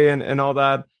that play and all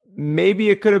that,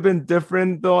 maybe it could have been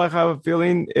different. Though I have a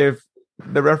feeling if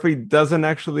the referee doesn't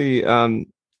actually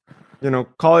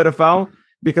call it a foul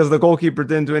because the goalkeeper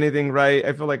didn't do anything right.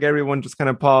 I feel like everyone just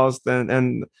kind of paused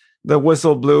and the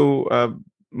whistle blew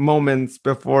moments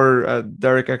before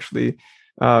Derek actually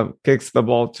kicks the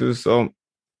ball too. So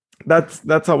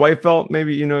that's how I felt.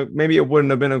 Maybe maybe it wouldn't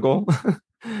have been a goal,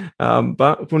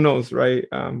 but who knows, right?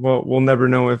 We'll never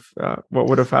know if what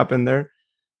would have happened there.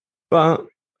 But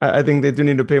I think they do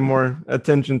need to pay more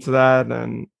attention to that,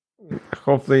 and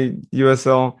hopefully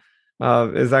USL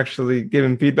is actually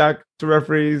giving feedback to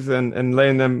referees and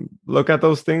letting them look at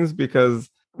those things because,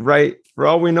 right, for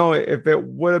all we know, if it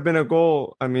would have been a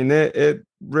goal, I mean, it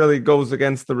really goes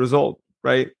against the result,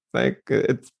 right? Like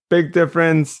it's big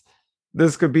difference.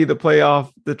 This could be the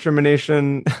playoff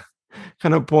determination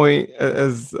kind of point,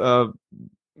 as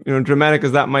dramatic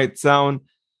as that might sound.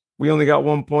 We only got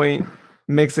 1 point,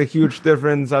 makes a huge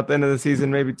difference at the end of the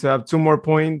season, maybe to have 2 more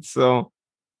points. So,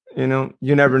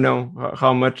 you never know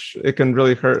how much it can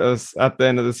really hurt us at the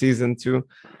end of the season too.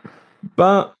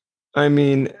 But I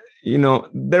mean,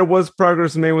 there was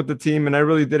progress made with the team, and I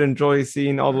really did enjoy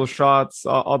seeing all those shots,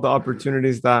 all the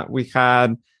opportunities that we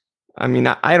had. I mean,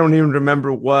 I don't even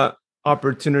remember what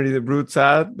opportunity the Roots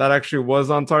had that actually was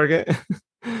on target.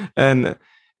 And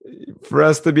for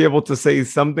us to be able to say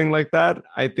something like that,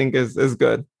 I think is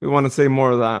good. We want to say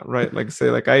more of that, right?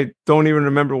 Like I don't even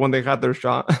remember when they had their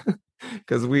shot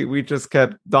because we just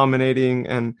kept dominating.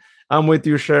 And I'm with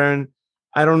you, Sharon.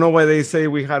 I don't know why they say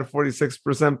we had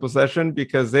 46% possession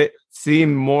because it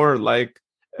seemed more like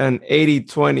an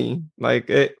 80-20. Like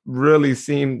it really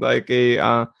seemed like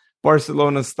a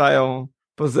Barcelona style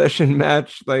possession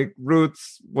match. Like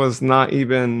Roots was not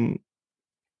even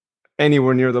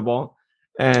anywhere near the ball.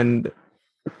 And,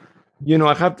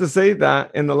 I have to say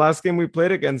that in the last game we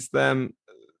played against them,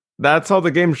 that's how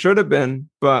the game should have been.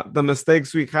 But the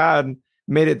mistakes we had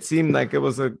made it seem like it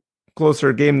was a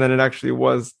closer game than it actually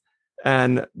was.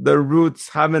 and the Roots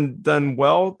haven't done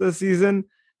well this season.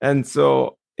 And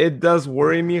so it does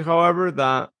worry me, however,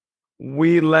 that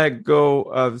we let go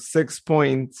of 6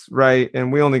 points, right?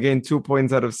 And we only gained 2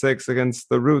 points out of 6 against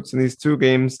the Roots in these 2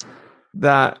 games.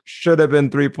 That should have been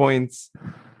 3 points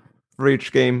for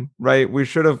each game, right? We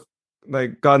should have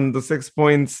gotten the 6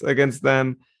 points against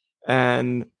them,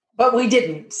 but we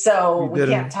didn't, so we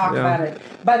can't talk about it.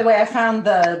 By the way, I found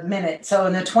the minute. So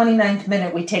in the 29th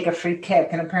minute, we take a free kick,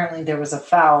 and apparently there was a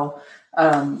foul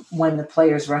when the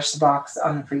players rushed the box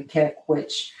on the free kick,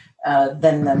 which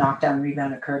then the knockdown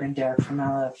rebound occurred and Derek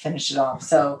Formella finished it off.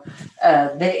 So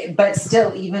but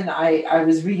still, even I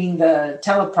was reading the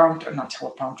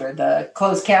the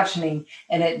closed captioning,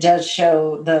 and it does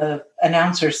show the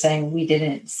announcer saying we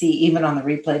didn't see, even on the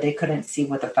replay, they couldn't see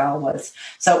what the foul was.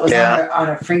 So it was on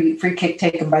a free kick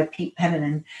taken by Pete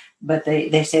Pennanen, but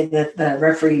they say that the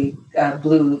referee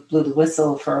blew the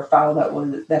whistle for a foul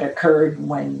that occurred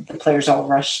when the players all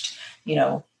rushed,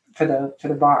 for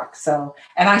the box. So,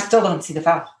 and I still don't see the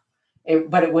foul.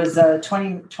 But it was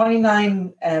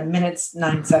 29 minutes,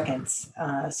 9 seconds.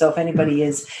 So if anybody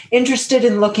is interested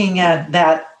in looking at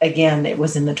that again, it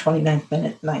was in the 29th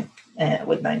minute,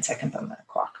 with 9 seconds on the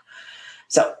clock.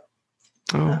 So,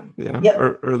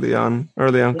 early on,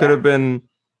 could have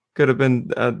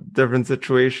been a different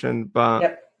situation.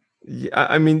 But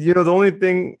I mean, the only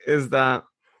thing is that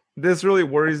this really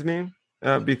worries me.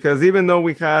 Because even though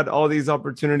we had all these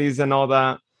opportunities and all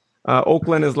that,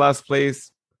 Oakland is last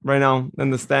place right now in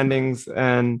the standings.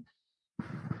 And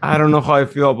I don't know how I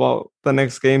feel about the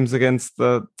next games against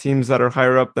the teams that are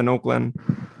higher up than Oakland.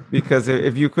 Because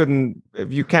if you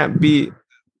can't beat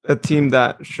a team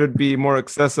that should be more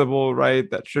accessible, right?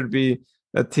 That should be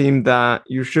a team that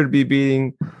you should be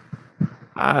beating.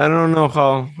 I don't know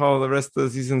how the rest of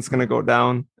the season's going to go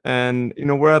down. And,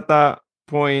 we're at that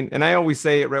point, and I always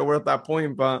say it, right? We're at that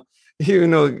point, but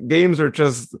games are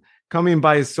just coming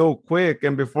by so quick,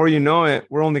 and before you know it,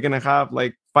 we're only gonna have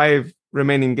 5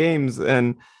 remaining games,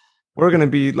 and we're gonna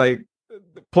be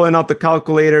pulling out the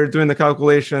calculator, doing the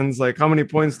calculations, how many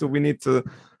points do we need to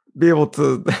be able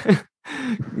to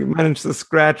manage to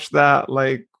scratch that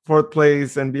 4th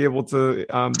place and be able to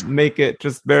make it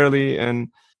just barely. And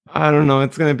I don't know,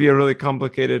 it's gonna be a really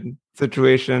complicated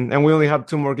situation, and we only have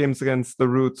 2 more games against the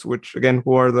Roots, which again,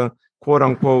 who are the quote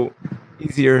unquote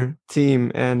easier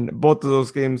team, and both of those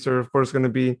games are of course going to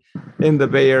be in the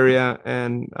Bay Area,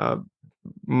 and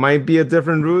might be a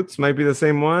different Roots, might be the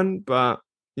same one, but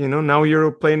now you're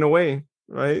playing away,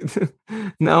 right?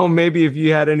 Now maybe if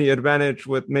you had any advantage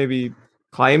with maybe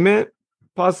climate,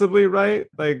 possibly, right?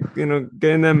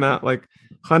 Getting them at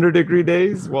 100-degree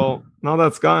days, well, now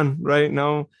that's gone, right?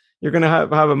 Now you're going to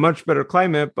have a much better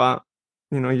climate, but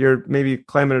your maybe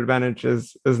climate advantage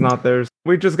is not there.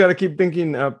 We just got to keep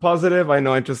thinking positive. I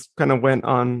know I just kind of went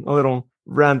on a little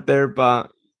rant there,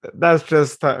 but that's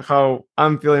just how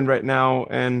I'm feeling right now.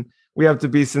 And we have to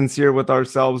be sincere with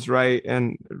ourselves, right?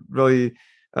 And really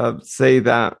say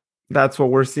that that's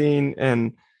what we're seeing.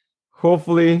 And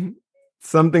hopefully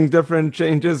something different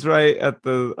changes, right, at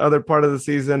the other part of the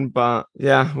season. But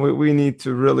yeah, we need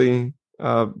to really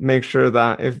make sure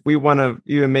that if we want to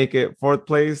even make it 4th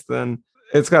place, then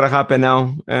it's got to happen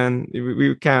now. And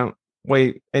we can't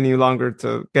wait any longer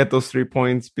to get those 3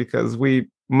 points, because we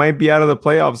might be out of the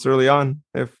playoffs early on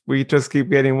if we just keep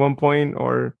getting 1 point,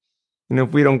 or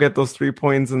if we don't get those 3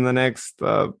 points in the next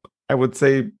I would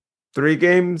say 3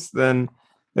 games, then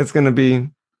it's going to be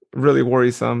really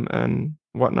worrisome and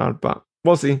whatnot. But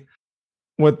we'll see.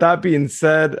 With that being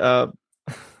said,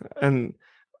 and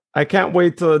I can't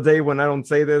wait till the day when I don't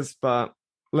say this, but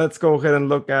let's go ahead and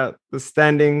look at the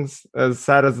standings, as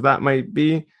sad as that might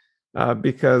be,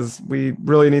 because we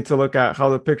really need to look at how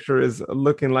the picture is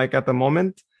looking like at the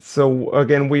moment. So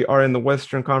again, we are in the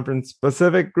Western Conference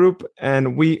Pacific group,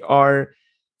 and we are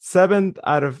 7th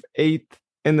out of 8th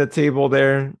in the table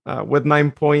there, with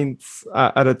 9 points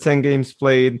out of 10 games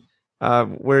played.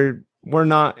 We're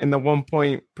not in the 1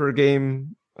 point per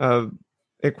game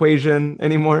equation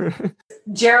anymore.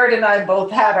 Jared and I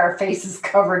both had our faces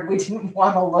covered. We didn't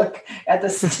want to look at the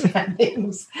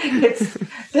standings.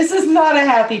 This is not a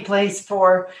happy place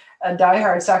for a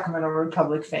diehard Sacramento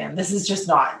Republic fan. This is just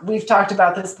not. We've talked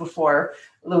about this before,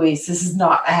 Luis. This is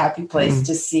not a happy place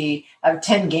to see. Out of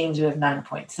 10 games, we have 9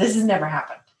 points. This has never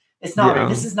happened. It's not. Yeah.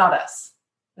 This is not us.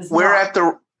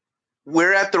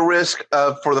 We're at the risk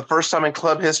of, for the first time in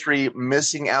club history,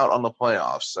 missing out on the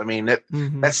playoffs. I mean,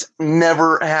 that's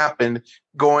never happened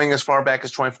going as far back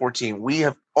as 2014. We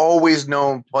have always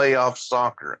known playoff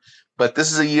soccer, but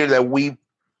this is a year that we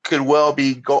could well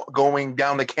be going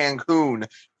down to Cancun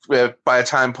by the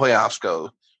time playoffs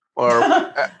go.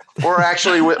 or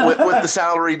actually with the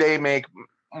salary they make,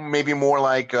 maybe more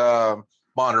like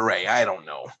Monterey. I don't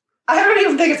know. I don't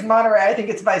even think it's Monterey. I think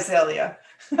it's Visalia.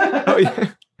 Oh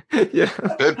yeah, yeah.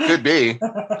 Could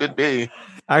be.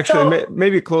 Actually,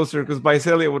 maybe closer because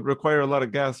Visalia would require a lot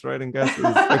of gas, right? And gas is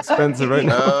expensive right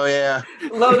now. Oh yeah.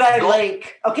 Lodi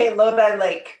Lake. Okay, Lodi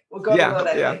Lake. We'll go to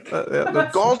Lodi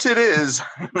Lake. Galt it is.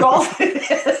 Galt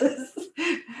it is.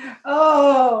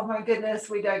 Oh my goodness,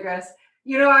 we digress.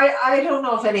 I don't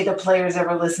know if any of the players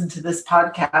ever listen to this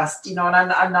podcast, and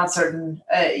I'm not certain,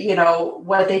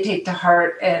 what they take to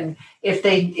heart, and if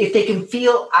they can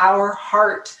feel our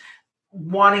heart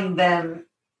wanting them,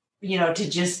 to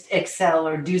just excel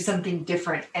or do something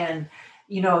different. And,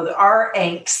 our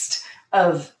angst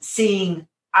of seeing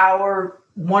our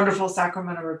wonderful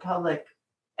Sacramento Republic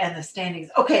and the standings.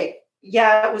 Okay.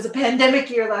 Yeah. It was a pandemic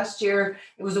year last year.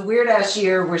 It was a weird ass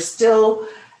year. We're still,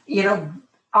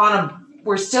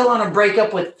 we're still on a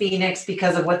breakup with Phoenix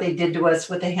because of what they did to us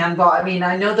with the handball. I mean,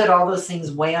 I know that all those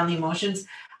things weigh on the emotions.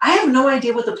 I have no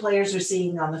idea what the players are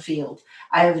seeing on the field.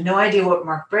 I have no idea what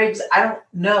Mark Briggs, I don't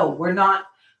know. We're not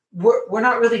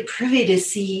really privy to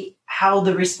see how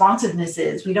the responsiveness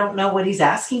is. We don't know what he's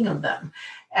asking of them.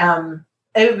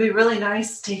 It would be really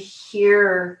nice to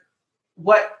hear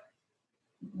what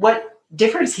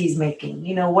difference he's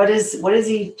making. What is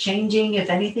he changing, if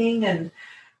anything? And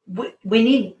we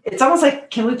need, it's almost like,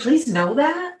 can we please know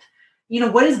that?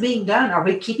 What is being done? Are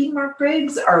we keeping Mark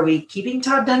Briggs? Are we keeping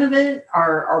Todd Donovan?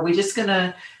 Are we just going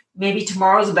to, maybe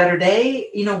tomorrow's a better day?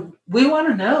 We want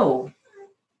to know.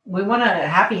 We want a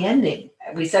happy ending.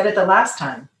 We said it the last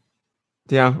time.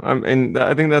 Yeah.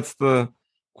 I think that's the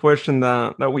question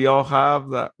that we all have,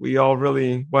 that we all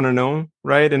really want to know.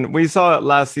 Right. And we saw it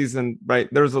last season, right?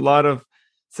 There's a lot of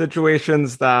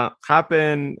situations that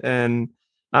happen, and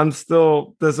I'm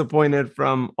still disappointed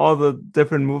from all the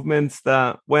different movements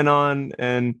that went on,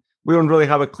 and we don't really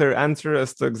have a clear answer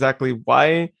as to exactly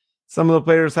why some of the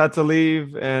players had to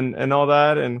leave and all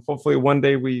that. And hopefully one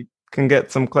day we can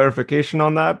get some clarification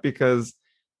on that, because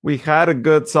we had a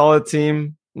good, solid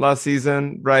team last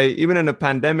season, right? Even in a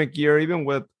pandemic year, even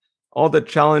with all the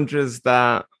challenges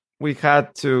that we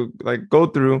had to go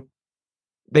through,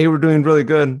 they were doing really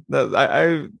good.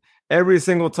 I every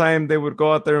single time they would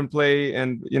go out there and play,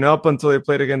 and up until they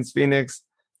played against Phoenix,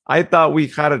 I thought we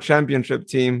had a championship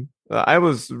team. I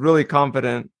was really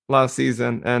confident last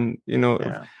season, and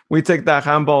if we take that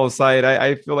handball aside,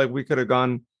 I feel like we could have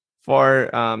gone far.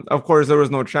 Of course, there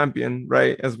was no champion,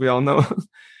 right, as we all know,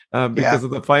 because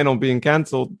of the final being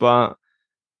canceled. But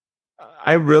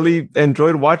I really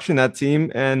enjoyed watching that team,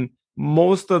 and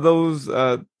most of those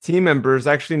team members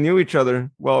actually knew each other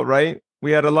well, right?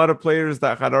 We had a lot of players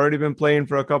that had already been playing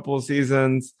for a couple of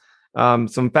seasons,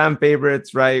 some fan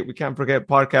favorites, right? We can't forget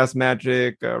Podcast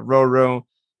Magic, Roro,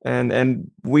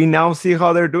 and we now see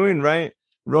how they're doing, right?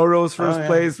 Roro's first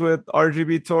plays with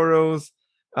RGB Toros.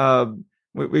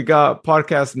 We got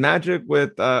Podcast Magic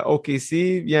with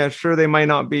OKC. Yeah, sure, they might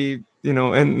not be,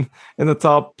 in the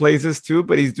top places too,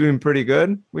 but he's doing pretty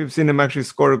good. We've seen him actually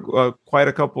score quite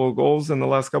a couple of goals in the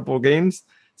last couple of games.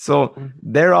 So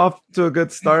they're off to a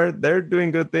good start. They're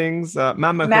doing good things. Matt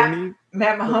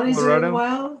Mahoney's doing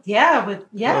well. Yeah,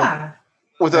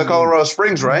 with Colorado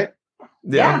Springs, right?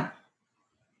 Yeah.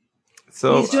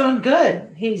 So he's doing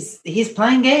good. He's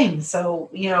playing games. So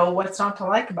what's not to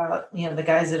like about the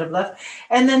guys that have left.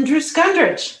 And then Drew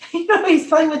Skundrich, he's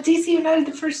playing with DC United,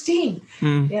 the first team.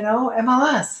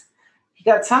 MLS. He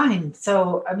got signed.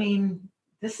 So I mean,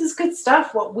 this is good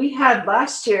stuff. What we had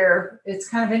last year, it's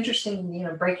kind of interesting,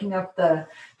 breaking up the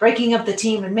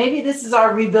team. And maybe this is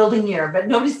our rebuilding year, but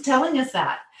nobody's telling us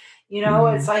that.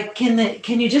 It's like,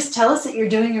 can you just tell us that you're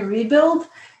doing a rebuild,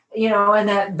 and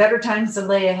that better times to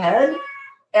lay ahead?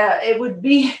 It would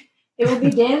be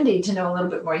dandy to know a little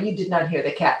bit more. You did not hear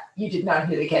the cat. Did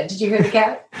you hear the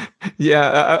cat? Yeah,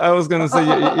 I was going to say,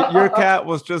 your cat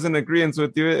was just in agreement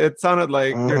with you. It sounded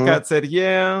like your cat said,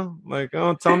 yeah, like,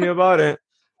 oh, tell me about it.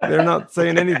 They're not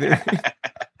saying anything.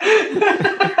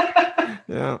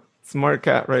 Yeah, smart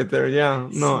cat right there. Yeah,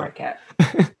 no. Smart cat.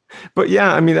 But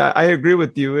yeah, I mean, I agree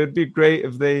with you. It'd be great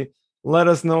if they let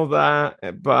us know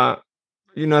that. But,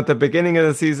 at the beginning of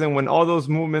the season, when all those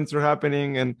movements were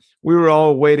happening and we were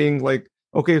all waiting, like,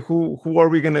 okay, who are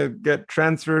we going to get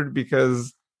transferred?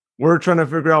 Because we're trying to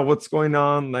figure out what's going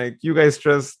on. Like, you guys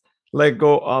just let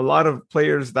go a lot of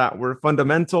players that were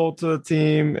fundamental to the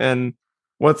team, and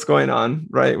what's going on,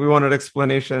 right? We wanted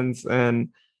explanations, and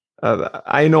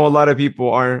I know a lot of people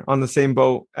are on the same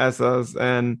boat as us,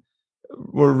 and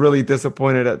we're really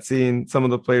disappointed at seeing some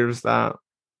of the players that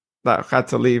had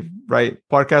to leave, right?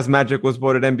 Podcast Magic was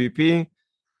voted MVP.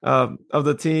 of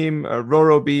the team,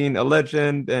 Roro being a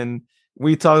legend, and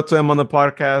we talked to him on the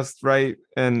podcast, right?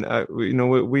 And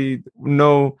we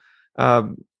know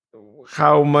um,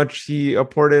 how much he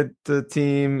apported to the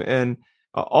team and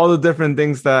all the different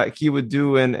things that he would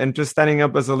do, and just standing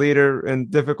up as a leader in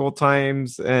difficult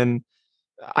times. And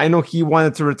I know he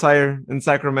wanted to retire in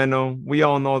Sacramento. We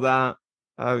all know that.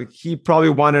 He probably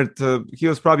wanted to. He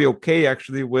was probably okay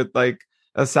actually with like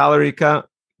a salary cut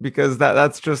because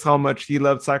that's just how much he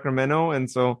loved Sacramento.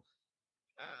 And so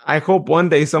I hope one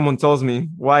day someone tells me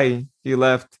why he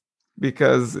left,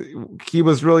 because he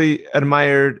was really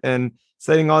admired. And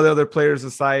setting all the other players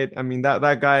aside, I mean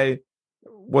that guy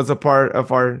was a part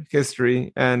of our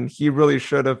history, and he really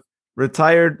should have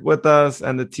retired with us,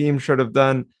 and the team should have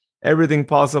done everything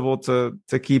possible to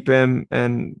keep him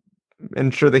and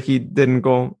ensure that he didn't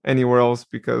go anywhere else,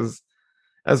 because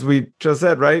as we just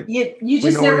said, right? You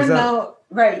just never know,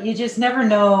 right? You just never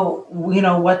know,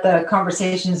 what the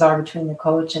conversations are between the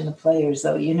coach and the players,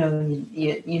 though. You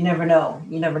never know.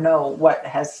 You never know what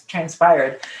has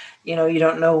transpired. You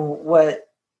don't know what,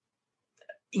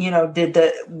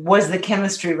 was the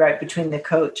chemistry right between the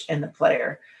coach and the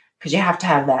player? Because you have to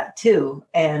have that too.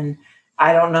 And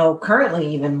I don't know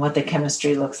currently even what the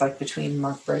chemistry looks like between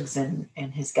Mark Briggs and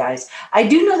his guys. I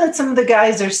do know that some of the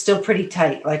guys are still pretty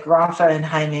tight, like Rafa and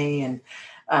Jaime and,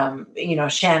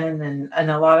 Shannon and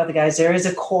a lot of the guys. There is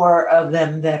a core of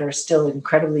them that are still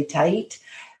incredibly tight.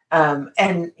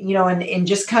 And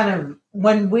just kind of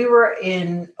when we were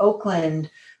in Oakland,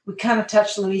 we kind of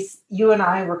touched Luis. You and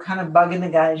I were kind of bugging the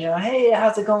guys, hey,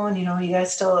 how's it going? You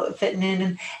guys still fitting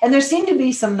in? And there seemed to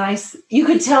be some nice, you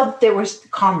could tell that they were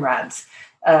comrades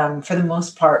for the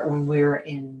most part when we were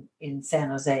in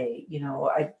San Jose.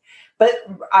 But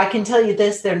I can tell you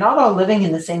this, they're not all living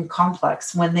in the same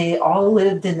complex. When they all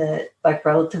lived in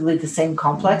relatively the same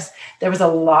complex, there was a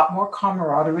lot more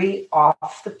camaraderie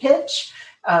off the pitch.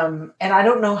 And I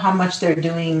don't know how much they're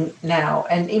doing now.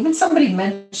 And even somebody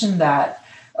mentioned that,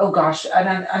 oh gosh, I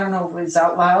don't know if it was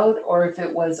out loud or if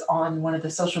it was on one of the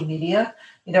social media.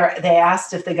 They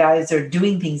asked if the guys are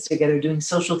doing things together, doing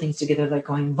social things together, like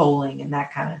going bowling and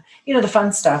that kind of, the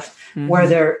fun stuff, where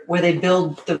they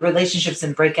build the relationships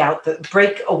and break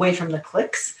away from the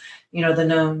cliques,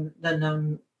 the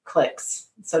known cliques,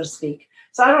 so to speak.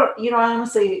 So I don't,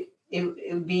 honestly, it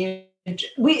would be,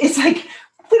 it's like,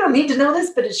 we don't need to know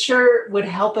this, but it sure would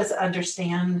help us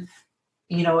understand,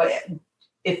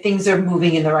 if things are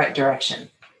moving in the right direction.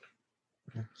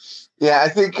 Yeah, I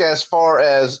think as far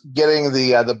as getting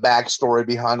the backstory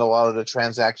behind a lot of the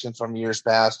transactions from years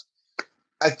past,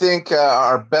 I think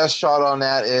our best shot on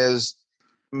that is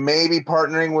maybe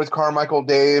partnering with Carmichael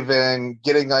Dave and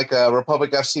getting like a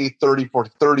Republic FC 30 for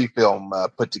 30 film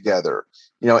put together.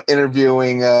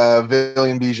 Interviewing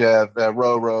William Bijev,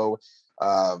 Roro,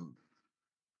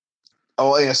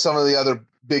 some of the other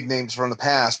big names from the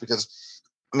past, because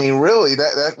I mean, really,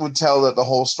 that would tell the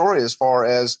whole story as far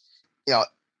as,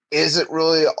 is it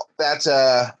really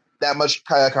that much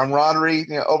camaraderie,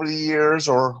 over the years,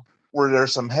 or were there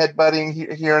some headbutting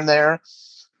here and there?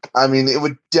 I mean, it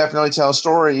would definitely tell a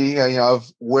story,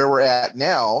 of where we're at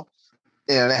now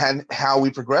and how we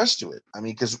progressed to it. I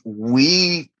mean, because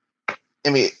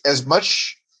as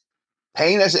much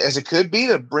pain as it could be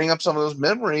to bring up some of those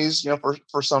memories,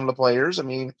 for some of the players, I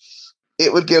mean,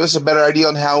 it would give us a better idea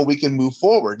on how we can move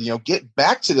forward, get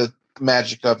back to the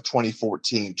magic of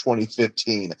 2014,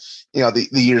 2015, the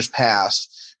years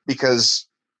past, because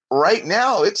right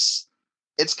now it's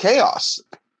chaos.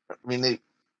 I mean,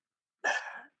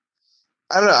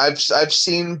 I don't know. I've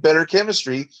seen better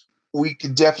chemistry. We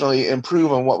could definitely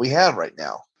improve on what we have right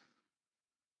now.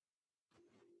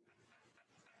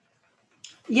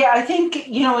 Yeah, I think,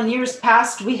 in years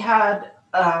past we had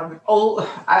I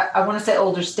want to say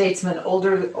older statesmen,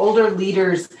 older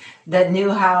leaders that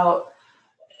knew how.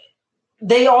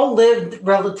 They all lived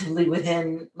relatively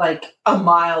within like a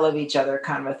mile of each other,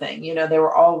 kind of a thing. They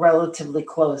were all relatively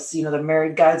close. The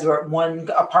married guys were at one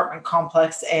apartment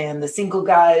complex, and the single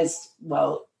guys,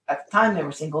 well, at the time they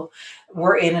were single,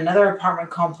 were in another apartment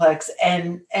complex.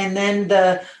 And then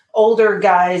the older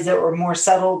guys that were more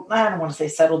settled, I don't want to say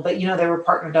settled, but, they were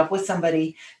partnered up with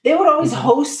somebody. They would always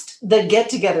host the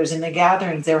get-togethers and the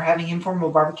gatherings. They were having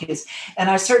informal barbecues. And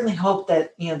I certainly hope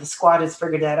that, the squad has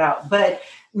figured that out. But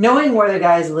knowing where the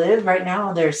guys live right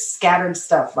now, there's scattered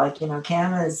stuff. Like,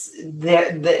 Cam is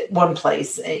the one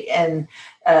place, and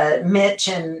Mitch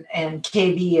and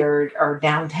KB are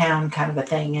downtown, kind of a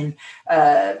thing.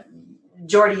 And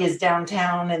Jordy is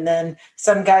downtown, and then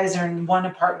some guys are in one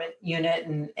apartment unit,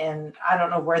 and I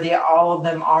don't know where all of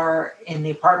them are in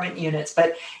the apartment units,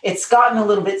 but it's gotten a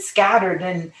little bit scattered.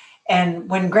 And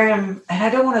when Graham, and I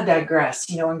don't want to digress,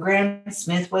 when Graham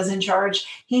Smith was in charge,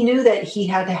 he knew that he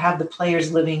had to have the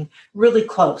players living really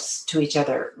close to each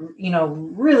other,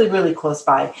 really, really close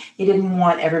by. He didn't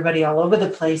want everybody all over the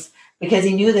place because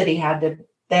he knew that they had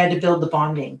to build the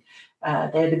bonding.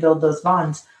 They had to build those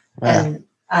bonds. Yeah.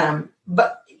 And,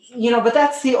 but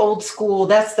that's the old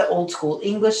school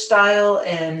English style.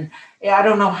 And I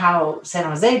don't know how San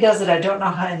Jose does it. I don't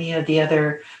know how any of the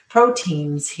other pro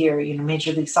teams here,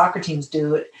 Major League Soccer teams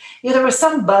do it. There was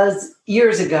some buzz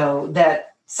years ago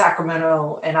that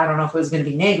Sacramento, and I don't know if it was going to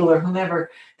be Nagel or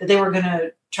whomever, that they were going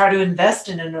to try to invest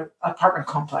in an apartment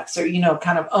complex or,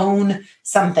 kind of own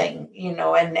something,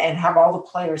 and have all the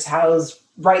players housed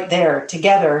right there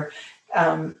together,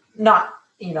 not,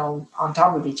 on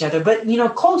top of each other, but,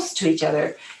 close to each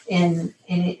other in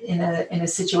a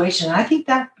situation. And I think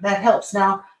that helps.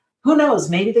 Now, who knows?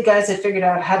 Maybe the guys have figured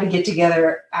out how to get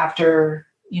together after,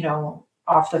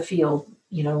 off the field,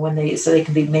 so they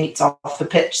can be mates off the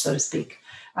pitch, so to speak.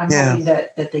 I'm hoping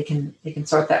that they can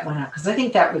sort that one out, because I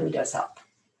think that really does help.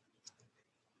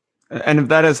 And if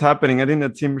that is happening, I think the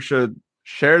team should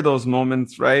share those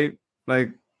moments, right?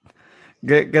 Like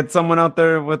get someone out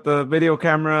there with a video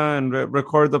camera and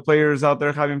record the players out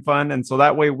there having fun, and so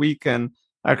that way we can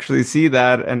actually see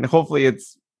that, and hopefully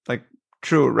it's like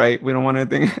true, right? We don't want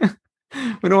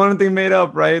anything made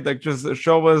up, right? Like just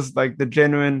show us like the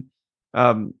genuine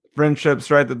friendships,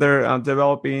 right, that they're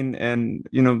developing, and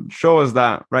show us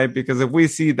that, right? Because if we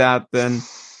see that, then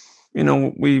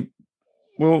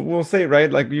we'll say,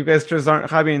 right, like you guys just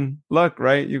aren't having luck,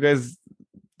 right? You guys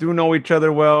do know each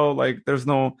other well, like there's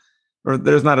not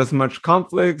as much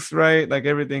conflicts, right? Like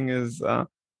everything is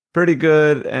pretty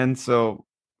good, and so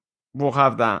we'll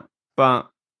have that. But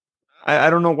I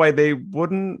don't know why they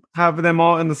wouldn't have them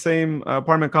all in the same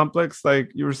apartment complex,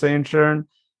 like you were saying, Sharon,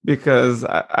 because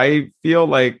I feel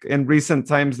like in recent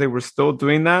times they were still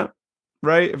doing that,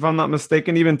 right? If I'm not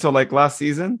mistaken, even till like last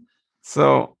season.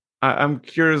 So I'm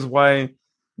curious why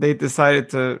they decided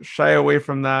to shy away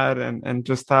from that and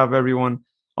just have everyone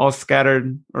all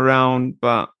scattered around.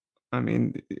 But I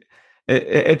mean,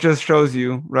 it just shows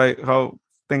you, right, how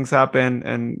things happen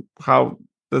and how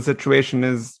the situation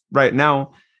is right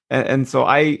now. And so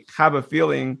I have a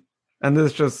feeling, and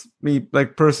this is just me,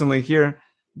 like personally here,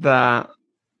 that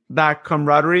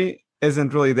camaraderie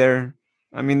isn't really there.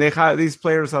 I mean, these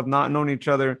players have not known each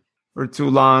other for too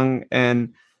long,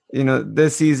 and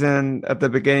this season at the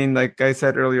beginning, like I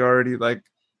said earlier already, like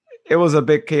it was a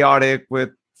bit chaotic with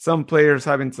some players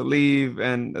having to leave,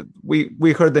 and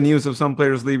we heard the news of some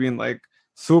players leaving like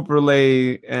super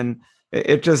late, and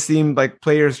it just seemed like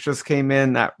players just came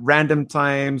in at random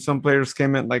times. Some players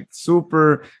came in like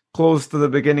super close to the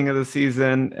beginning of the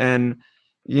season, and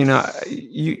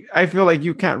I feel like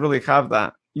you can't really have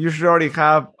that. You should already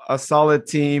have a solid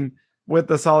team with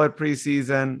a solid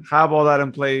preseason, have all that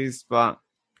in place, but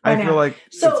I feel like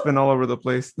it's been all over the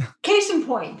place. Case in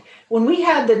point, when we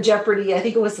had the Jeopardy, I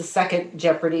think it was the second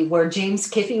Jeopardy, where James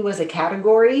Kiffey was a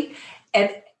category,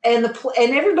 and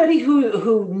everybody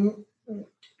who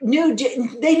knew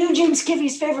James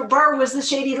Kiffey's favorite bar was the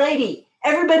Shady Lady.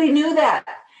 Everybody knew that.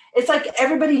 It's like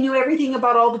everybody knew everything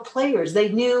about all the players. They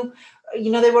knew,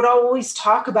 they would always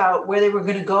talk about where they were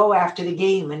going to go after the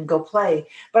game and go play.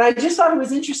 But I just thought it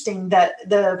was interesting that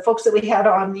the folks that we had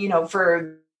on,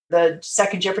 for the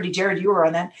second Jeopardy, Jared, you were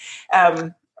on that.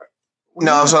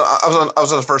 No, I was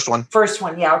on the first one. First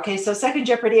one, yeah. Okay, so second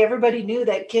Jeopardy, everybody knew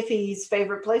that Kiffey's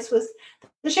favorite place was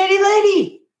the Shady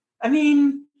Lady. I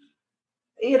mean,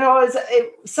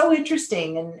 it's so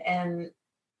interesting, and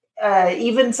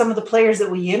even some of the players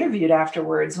that we interviewed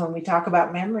afterwards, when we talk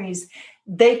about memories,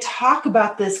 they talk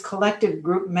about this collective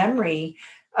group memory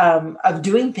of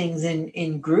doing things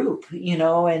in group,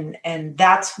 and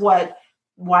that's why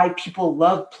people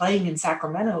love playing in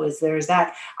Sacramento. Is there's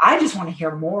that. I just want to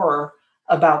hear more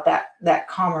about that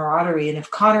camaraderie. And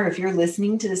if you're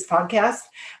listening to this podcast,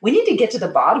 we need to get to the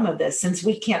bottom of this, since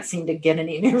we can't seem to get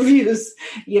any interviews,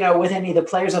 with any of the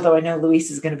players, although I know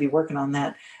Luis is going to be working on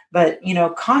that. But,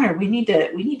 Connor, we need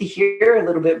to hear a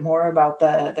little bit more about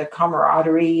the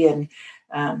camaraderie, and,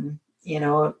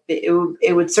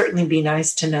 it would certainly be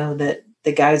nice to know that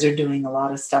the guys are doing a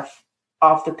lot of stuff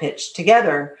off the pitch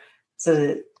together, so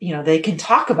that, they can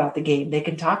talk about the game, they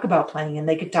can talk about playing, and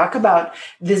they can talk about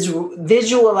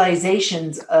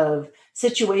visualizations of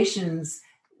situations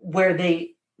where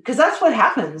because that's what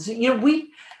happens.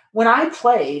 When I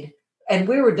played and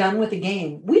we were done with the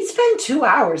game, we'd spend 2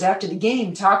 hours after the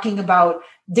game talking about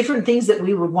different things that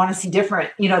we would want to see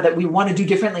different, that we want to do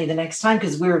differently the next time,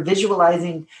 because we were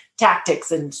visualizing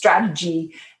tactics and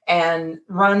strategy and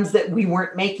runs that we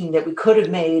weren't making that we could have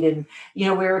made. And, we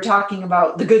were talking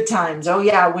about the good times. Oh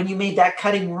yeah, when you made that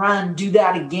cutting run, do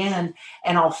that again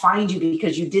and I'll find you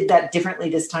because you did that differently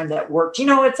this time that worked.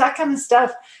 It's that kind of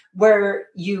stuff where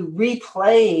you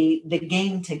replay the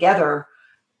game together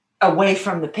away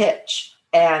from the pitch.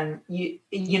 And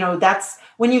that's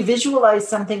when you visualize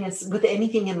something. It's with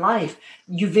anything in life,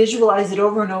 you visualize it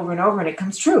over and over and over and it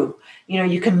comes true.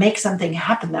 You can make something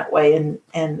happen that way.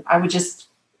 And I would just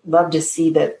love to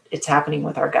see that it's happening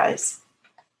with our guys.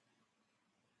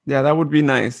 Yeah, that would be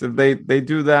nice if they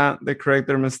do that, they correct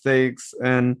their mistakes.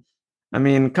 And I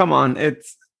mean, come on,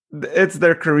 it's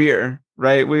their career,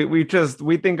 right? We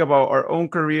think about our own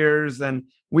careers, and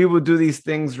we would do these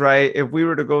things right. If we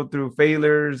were to go through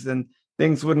failures and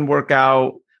things wouldn't work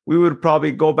out, we would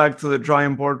probably go back to the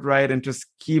drawing board, right? And just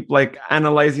keep like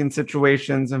analyzing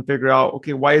situations and figure out,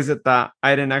 okay, why is it that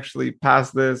I didn't actually pass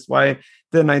this? Why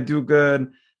didn't I do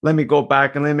good? Let me go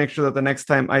back and let me make sure that the next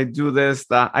time I do this,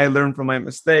 that I learn from my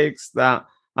mistakes, that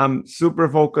I'm super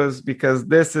focused because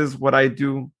this is what I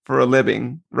do for a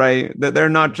living, right? That they're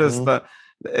not just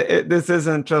this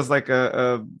isn't just like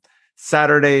a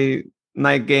Saturday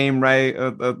night game, right?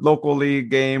 A local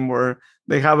league game where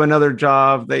they have another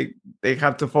job, they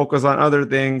have to focus on other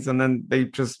things, and then they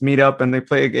just meet up and they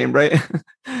play a game, right?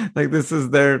 Like this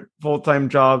is their full-time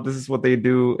job. This is what they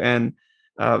do. And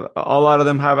a lot of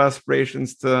them have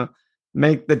aspirations to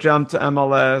make the jump to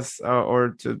MLS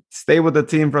or to stay with the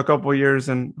team for a couple of years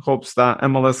in hopes that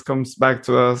MLS comes back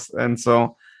to us. And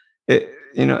so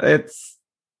it's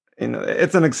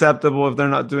unacceptable if they're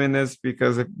not doing this,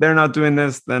 because if they're not doing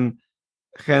this, then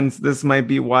hence this might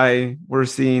be why we're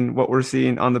seeing what we're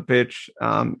seeing on the pitch.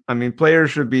 I mean,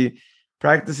 players should be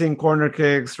practicing corner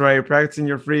kicks, right? Practicing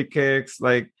your free kicks,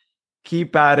 like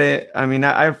keep at it. I mean,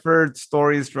 I've heard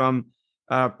stories from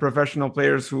professional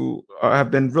players who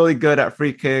have been really good at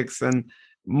free kicks, and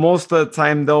most of the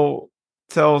time they'll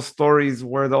tell stories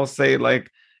where they'll say, like,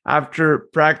 after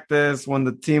practice when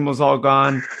the team was all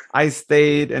gone, I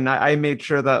stayed and I made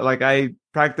sure that like I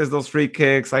practiced those free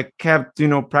kicks. I kept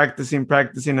practicing,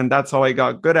 and that's how I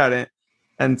got good at it.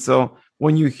 And so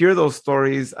when you hear those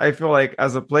stories, I feel like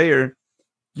as a player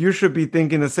you should be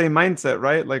thinking the same mindset,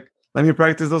 right? Like, let me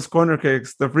practice those corner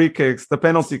kicks, the free kicks, the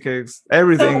penalty kicks,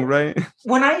 everything, right?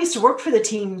 When I used to work for the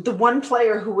team, the one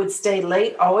player who would stay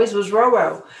late always was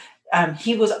Roro.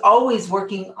 He was always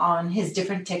working on his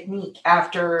different technique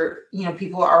after,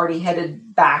 people already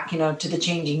headed back, to the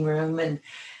changing room. And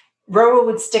Roro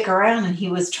would stick around and he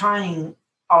was trying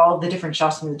all the different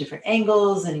shots from the different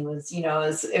angles. And he was,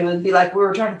 it would be like we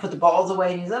were trying to put the balls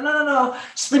away. And he's like, no,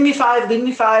 just leave me five,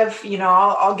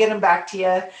 I'll get them back to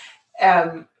you.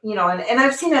 And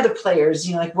I've seen other players,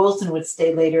 like Wilson would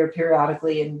stay later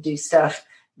periodically and do stuff.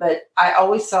 But I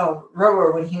always saw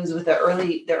Roro when he was with the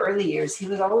early years, he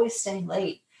was always staying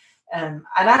late. And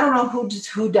I don't know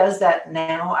who does that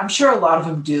now. I'm sure a lot of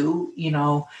them do,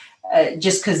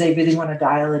 just because they really want to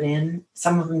dial it in.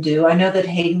 Some of them do. I know that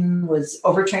Hayden was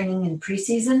overtraining in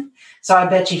preseason. So I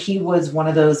bet you he was one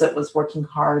of those that was working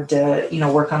hard to,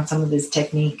 work on some of his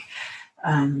technique.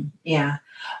 Yeah.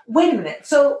 Wait a minute.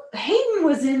 So Hayden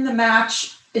was in the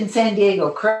match in San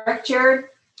Diego, correct, Jared?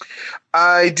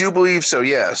 I do believe so,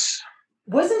 yes.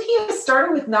 Wasn't he a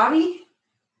starter with Nabi?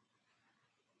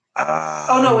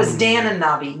 Oh, no, it was Dan and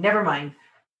Nabi. Never mind.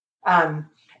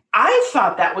 I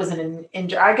thought that was an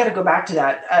injury. I got to go back to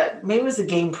that. Maybe it was the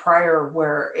game prior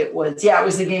where it was. Yeah, it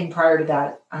was the game prior to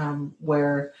that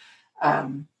where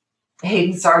Hayden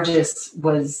Sargis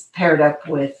was paired up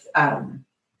with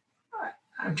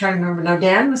I'm trying to remember. No,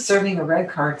 Dan was serving a red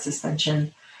card suspension.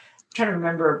 I'm trying to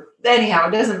remember. Anyhow,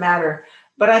 it doesn't matter.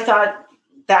 But I thought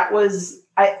that was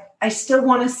I still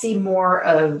want to see more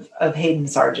of Hayden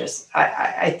Sargis.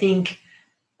 I think,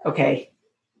 okay,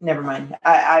 never mind.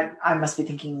 I must be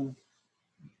thinking.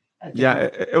 Yeah,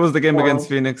 it was the game against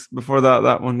Phoenix before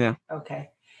that one. Yeah. Okay.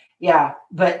 Yeah,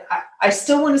 but I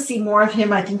still want to see more of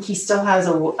him. I think he still has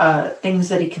things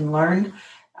that he can learn.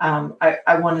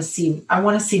 I want to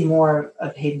see more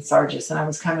of Hayden Sargis, and I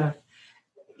was kind of,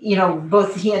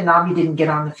 both he and Nabi didn't get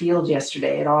on the field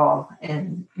yesterday at all,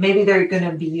 and maybe they're going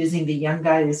to be using the young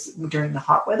guys during the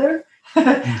hot weather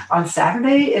on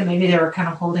Saturday, and maybe they were kind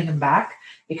of holding him back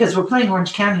because we're playing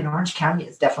Orange County, and Orange County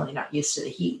is definitely not used to the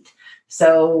heat.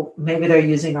 So maybe they're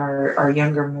using our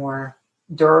younger, more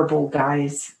durable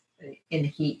guys in the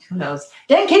heat. Who knows?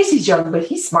 Dan Casey's young, but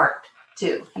he's smart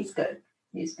too. He's good.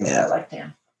 Yeah. I like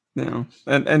Dan. Yeah.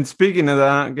 And speaking of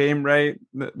that game, right,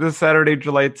 this Saturday,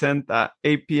 July 10th at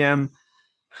 8 p.m.,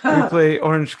 we play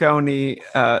Orange County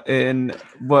in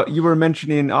what you were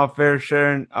mentioning off air,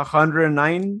 Sharon,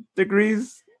 109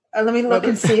 degrees Let me look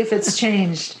and see if it's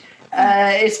changed.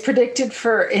 It's predicted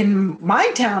for, in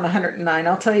my town, 109.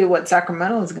 I'll tell you what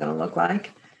Sacramento is going to look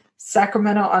like.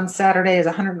 Sacramento on Saturday is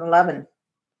 111.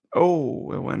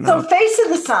 Oh, it went So up. face of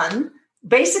the sun.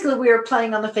 Basically, we are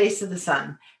playing on the face of the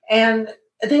sun. And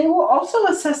they will also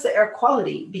assess the air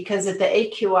quality because if the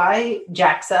AQI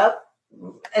jacks up,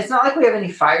 it's not like we have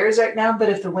any fires right now, but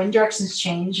if the wind directions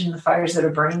change and the fires that are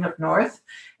burning up north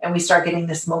and we start getting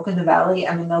the smoke in the valley,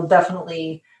 I mean, they'll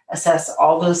definitely assess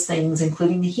all those things,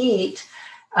 including the heat,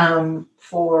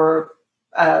 for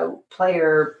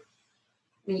player.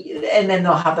 And then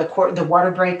they'll have the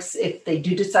water breaks if they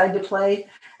do decide to play.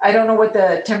 I don't know what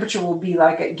the temperature will be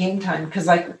like at game time because,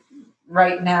 like,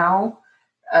 right now,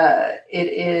 it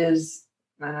is,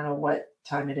 I don't know what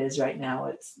time it is right now.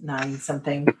 It's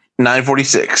 9-something.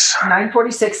 9:46.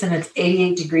 9:46, and it's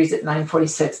 88 degrees at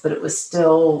 9:46, but it was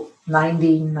still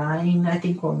 99, I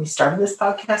think, when we started this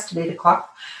podcast at 8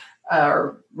 o'clock.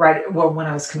 When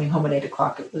I was coming home at 8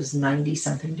 o'clock, it was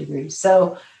 90-something degrees.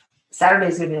 So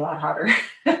Saturday's going to be a lot hotter.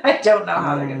 I don't know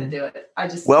how they're going to do it. I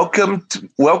just welcome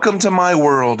to my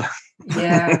world.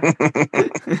 Yeah.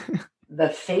 The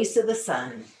face of the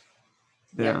sun.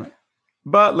 Yeah. Yep.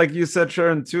 But like you said,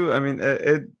 Sharon, too, I mean,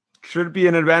 it should be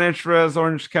an advantage for us.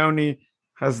 Orange County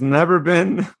has never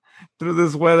been through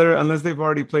this weather unless they've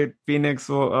already played Phoenix.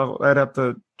 So I'd have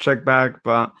to check back,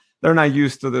 but they're not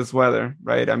used to this weather,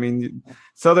 right? I mean,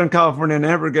 Southern California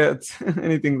never gets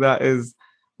anything that is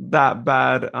that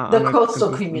bad. The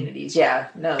coastal communities, yeah.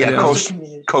 No, yeah,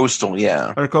 coastal,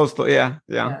 yeah. Or coastal, yeah.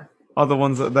 All the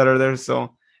ones that are there.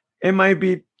 So it might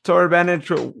be to our advantage.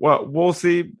 What we'll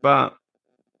see, but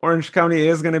Orange County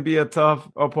is going to be a tough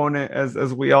opponent,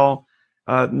 as we all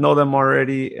know them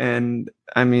already. And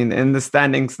I mean, in the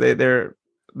standings, they're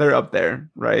up there,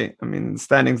 right? I mean,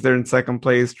 standings, they're in second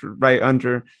place, right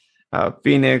under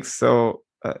Phoenix. So,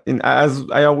 as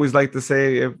I always like to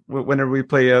say, whenever we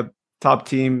play a top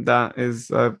team that is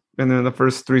in the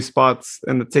first three spots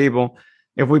in the table,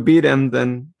 if we beat them,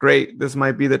 then great. This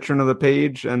might be the turn of the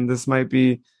page, and this might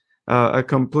be a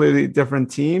completely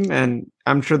different team. And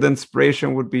I'm sure the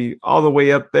inspiration would be all the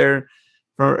way up there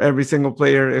for every single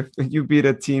player if you beat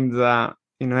a team that,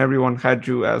 everyone had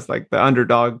you as like the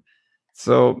underdog.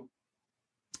 So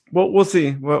we'll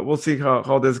see. We'll see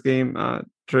how this game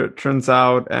turns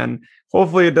out, and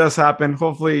hopefully it does happen.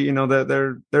 Hopefully,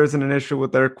 that there isn't an issue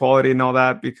with their quality and all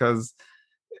that, because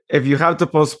if you have to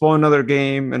postpone another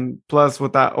game, and plus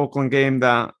with that Oakland game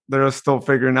that they're still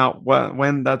figuring out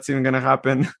when that's even going to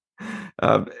happen,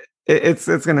 it's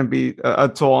going to be a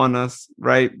toll on us,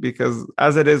 right? Because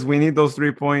as it is, we need those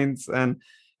 3 points, and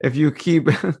if you keep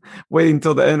waiting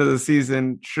till the end of the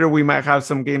season, sure, we might have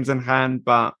some games in hand,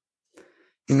 but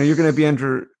you're going to be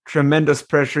under tremendous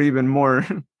pressure even more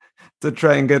to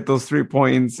try and get those 3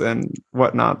 points and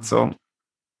whatnot. So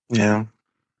yeah,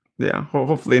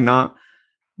 hopefully not.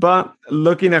 But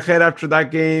looking ahead after that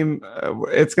game,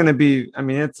 it's going to be,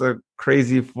 it's a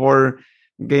crazy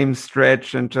 4-game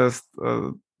stretch in just about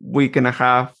a week and a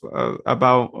half.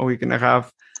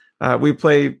 We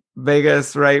play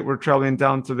Vegas, right? We're traveling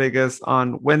down to Vegas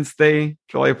on Wednesday,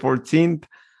 July 14th.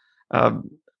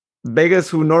 Vegas,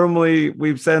 who normally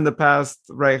we've said in the past,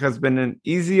 right, has been an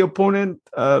easy opponent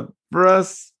for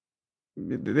us.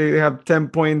 They have 10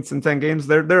 points in 10 games.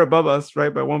 They're above us,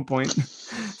 right, by 1 point.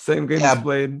 Same games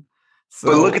played. So,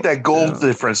 but look at that goal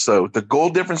difference, though. The goal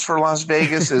difference for Las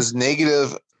Vegas is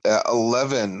negative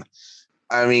 11.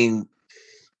 I mean,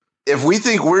 if we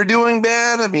think we're doing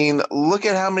bad, look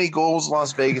at how many goals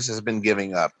Las Vegas has been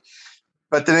giving up.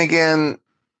 But then again,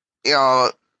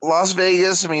 Las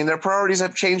Vegas, their priorities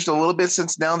have changed a little bit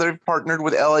since now they've partnered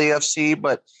with LAFC,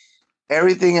 but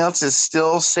everything else is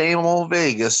still same old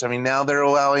Vegas. Now they're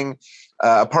allowing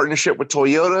a partnership with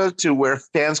Toyota to where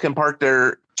fans can park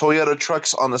their Toyota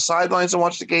trucks on the sidelines and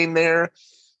watch the game there.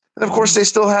 And, of course, they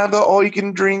still have the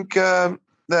all-you-can-drink,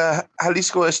 the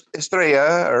Jalisco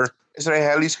Estrella, or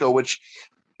Estrella Jalisco, which,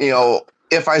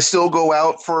 if I still go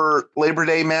out for Labor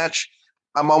Day match,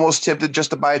 I'm almost tempted just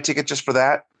to buy a ticket just for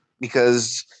that,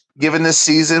 because given this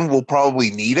season, we'll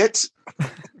probably need it.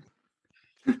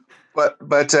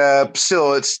 But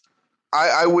still,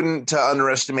 I wouldn't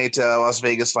underestimate Las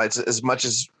Vegas fights as much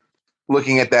as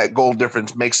looking at that goal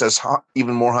difference makes us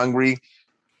even more hungry.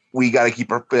 We got to keep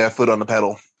our foot on the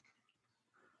pedal.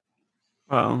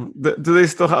 Well, do they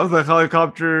still have the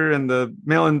helicopter and the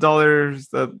 $1 million?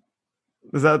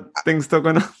 Is that thing still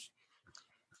going on?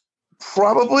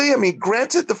 Probably.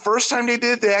 Granted, the first time they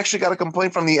did, they actually got a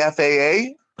complaint from the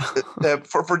FAA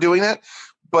for doing that.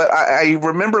 But I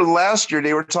remember last year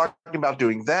they were talking about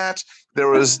doing that. There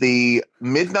was the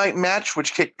midnight match,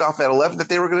 which kicked off at 11 that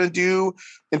they were going to do.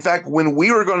 In fact, when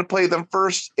we were going to play them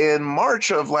first in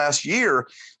March of last year,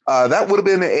 that would have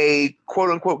been a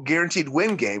quote-unquote guaranteed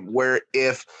win game, where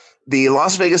if the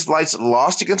Las Vegas Lights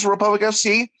lost against Republic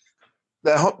FC,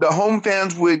 the home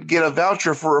fans would get a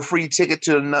voucher for a free ticket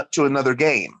to another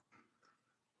game.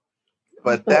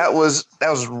 But that was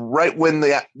right when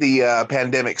the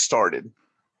pandemic started.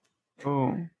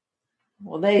 Oh.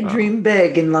 Well, they dream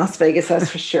big in Las Vegas, that's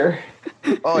for sure.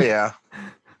 Oh, yeah.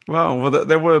 Wow. Well,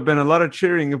 there would have been a lot of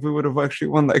cheering if we would have actually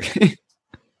won that game.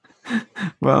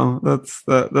 Well, that's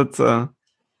a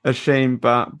shame.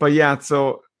 But yeah,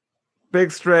 so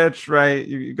big stretch, right?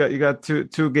 You got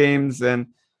two games, and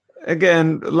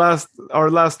again,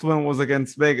 our last one was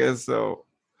against Vegas, so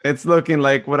it's looking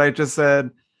like what I just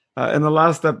said in the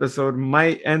last episode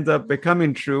might end up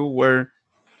becoming true, where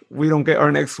we don't get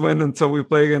our next win until we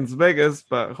play against Vegas,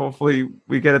 but hopefully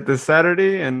we get it this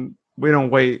Saturday and we don't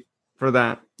wait for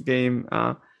that game,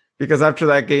 because after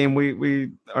that game,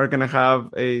 we are going to have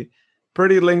a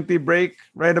pretty lengthy break,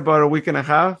 right? About a week and a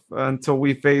half until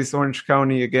we face Orange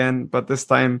County again, but this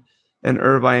time in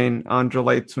Irvine on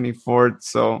July 24th.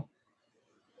 So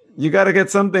you got to get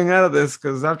something out of this,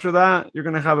 because after that, you're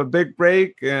going to have a big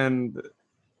break, and,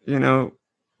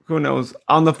 who knows?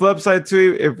 On the flip side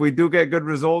too, if we do get good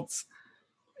results,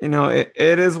 it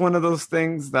is one of those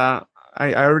things that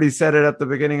I already said it at the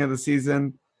beginning of the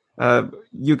season.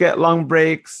 You get long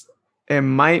breaks, it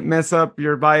might mess up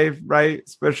your vibe, right?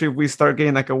 Especially if we start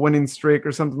getting like a winning streak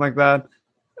or something like that.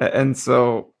 And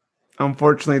so,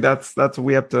 unfortunately, that's what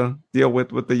we have to deal with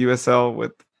the USL,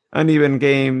 with uneven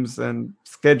games and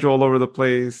schedule all over the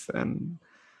place, and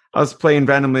us playing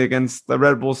randomly against the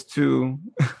Red Bulls too.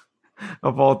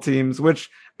 Of all teams, which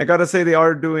I gotta say they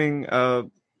are doing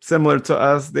similar to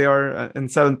us. They are in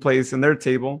 7th place in their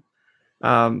table,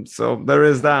 so there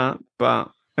is that. But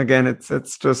again,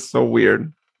 it's just so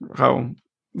weird how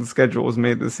the schedule was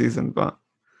made this season. But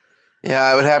yeah,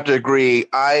 I would have to agree.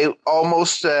 I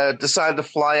almost decided to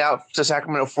fly out to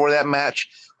Sacramento for that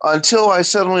match until I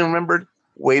suddenly remembered,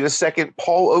 wait a second,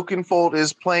 Paul Oakenfold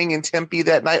is playing in Tempe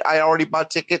that night. I already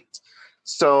bought tickets,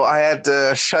 so I had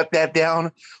to shut that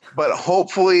down. But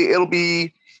hopefully it'll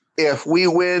be, if we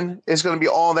win, it's going to be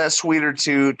all that sweeter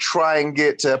to try and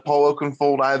get Paul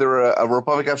Oakenfold either a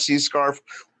Republic FC scarf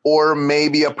or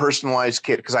maybe a personalized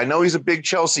kit, because I know he's a big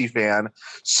Chelsea fan.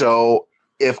 So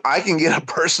if I can get a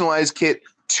personalized kit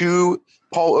to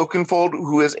Paul Oakenfold,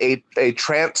 who is a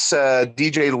trance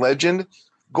DJ legend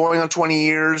going on 20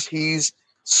 years, he's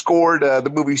scored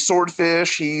the movie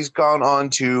Swordfish. He's gone on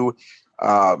to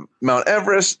Mount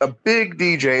Everest, a big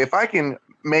DJ. If I can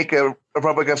make a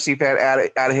Republic FC fan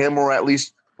out of him, or at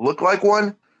least look like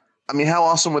one, I mean, how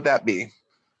awesome would that be?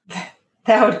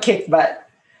 That would kick butt.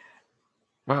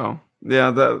 Wow.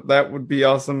 Yeah, that would be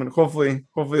awesome. And hopefully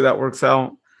that works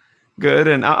out good.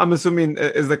 And I'm assuming,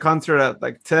 is the concert at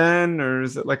like 10, or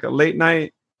is it like a late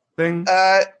night thing?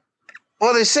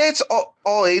 Well, they say it's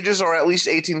all ages, or at least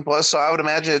 18 plus. So I would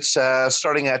imagine it's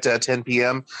starting at 10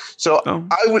 p.m. So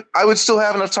I would still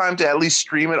have enough time to at least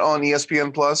stream it on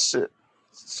ESPN Plus.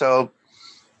 So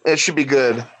it should be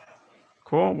good.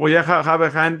 Cool. Well, yeah, have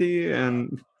it handy,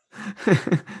 and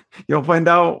you'll find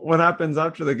out what happens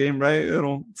after the game, right?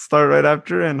 It'll start right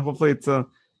after, and hopefully it's a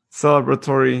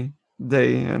celebratory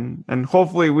day. And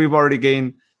hopefully we've already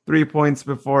gained 3 points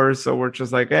before, so we're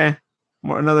just like,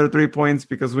 another 3 points,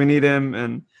 because we need him,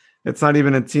 and it's not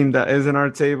even a team that is in our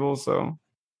table. So,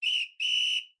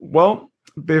 well,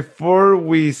 before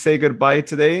we say goodbye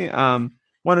today,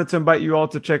 wanted to invite you all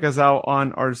to check us out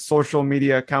on our social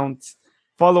media accounts.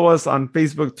 Follow us on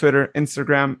Facebook, Twitter,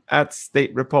 Instagram at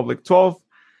State Republic 12.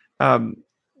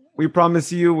 We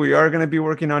promise you we are going to be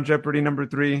working on Jeopardy number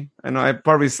 3. I know I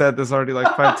probably said this already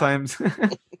like 5 times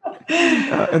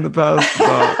in the past,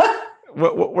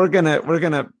 but we're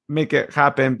gonna make it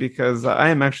happen, because I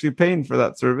am actually paying for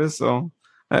that service. So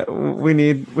we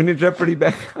need Jeopardy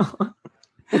back.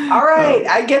 All right,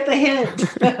 I get the hint.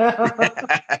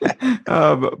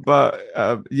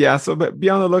 Yeah, so be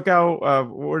on the lookout.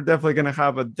 We're definitely going to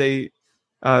have a date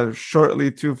shortly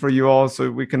too for you all,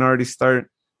 so we can already start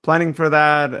planning for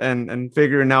that and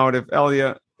figuring out if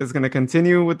Elliot is going to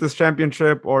continue with this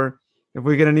championship, or if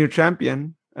we get a new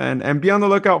champion. And be on the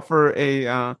lookout for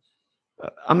a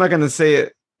I'm not going to say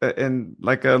it in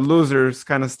like a losers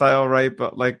kind of style, right?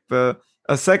 But like a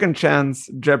second chance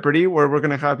Jeopardy, where we're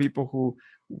going to have people who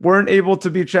weren't able to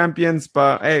be champions,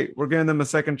 but hey, we're giving them a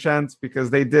second chance because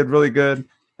they did really good,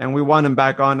 and we want them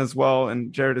back on as well.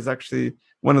 And Jared is actually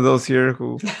one of those here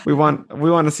who we want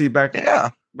to see back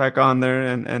on there,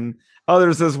 and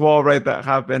others as well, right? That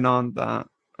have been on that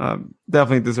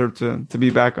definitely deserve to be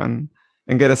back on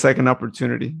and get a second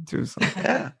opportunity too. So.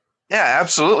 Yeah,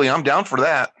 absolutely. I'm down for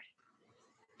that.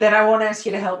 Then I won't ask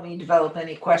you to help me develop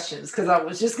any questions because I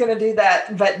was just going to do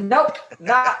that. But nope,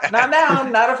 not now.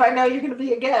 Not if I know you're going to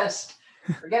be a guest.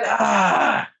 Forget it.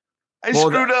 I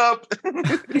screwed up.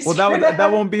 Well,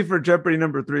 that won't be for Jeopardy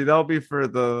number 3. That'll be for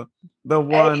the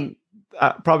one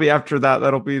probably after that.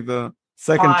 That'll be the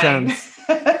second chance.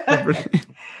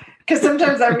 Because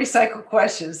sometimes I recycle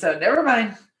questions, so never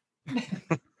mind.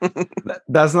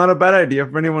 That's not a bad idea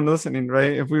for anyone listening,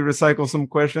 right? If we recycle some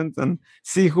questions and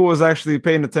see who was actually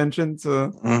paying attention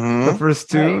to the first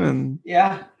two, right. And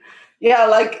yeah,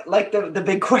 like the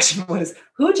big question was,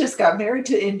 who just got married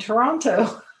in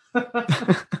Toronto?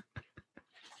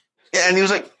 Yeah, and he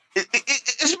was like,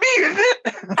 "It's me, isn't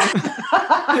it?"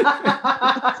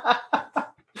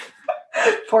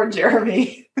 Poor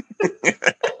Jeremy.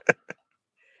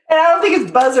 And I don't think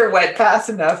his buzzer went fast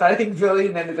enough. I think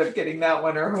Villian ended up getting that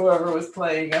one, or whoever was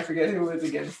playing. I forget who was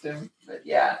against him, but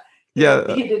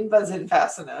he didn't buzz in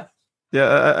fast enough.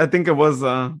 Yeah, I think it was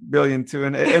Villian too,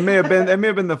 and it may have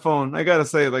been the phone. I gotta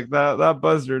say, like that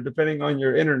buzzer, depending on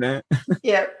your internet.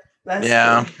 Yep.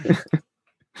 Yeah.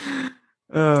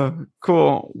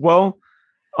 Cool. Well,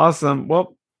 awesome.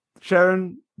 Well,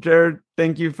 Sharon, Jared,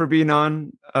 thank you for being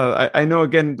on. I know,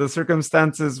 again, the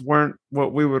circumstances weren't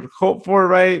what we would hope for,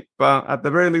 right? But at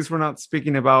the very least, we're not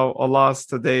speaking about a loss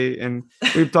today. And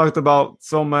we've talked about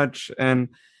so much. And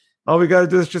all we got to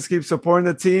do is just keep supporting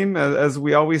the team, as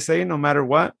we always say, no matter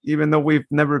what, even though we've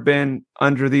never been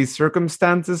under these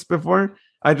circumstances before.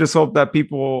 I just hope that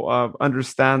people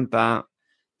understand that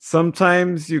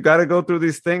sometimes you got to go through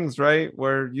these things, right?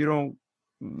 Where you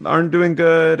aren't doing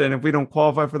good. And if we don't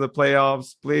qualify for the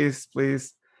playoffs,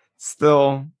 please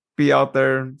still be out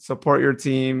there, support your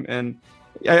team. And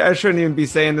I shouldn't even be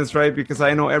saying this, right? Because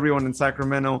I know everyone in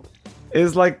Sacramento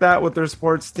is like that with their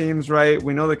sports teams, right?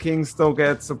 We know the Kings still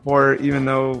get support, even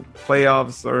though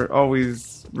playoffs are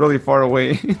always really far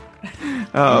away.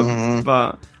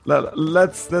 But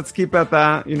let's keep at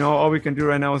that. You know, all we can do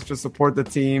right now is just support the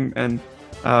team, and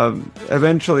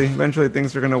eventually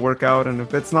things are going to work out. And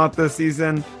if it's not this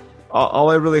season,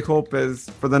 all I really hope is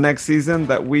for the next season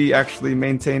that we actually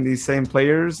maintain these same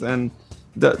players and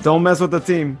don't mess with the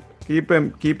team. Keep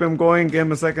him going, give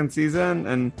him a second season,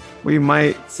 and we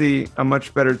might see a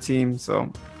much better team.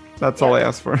 So that's all I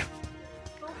ask for.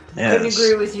 Yes. Couldn't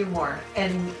agree with you more.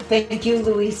 And thank you,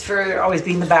 Luis, for always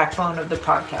being the backbone of the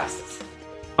podcasts.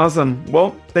 Awesome.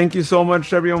 Well, thank you so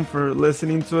much, everyone, for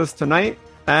listening to us tonight.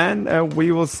 And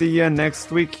we will see you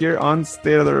next week here on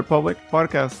State of the Republic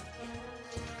podcast.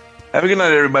 Have a good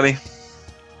night, everybody.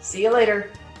 See you later.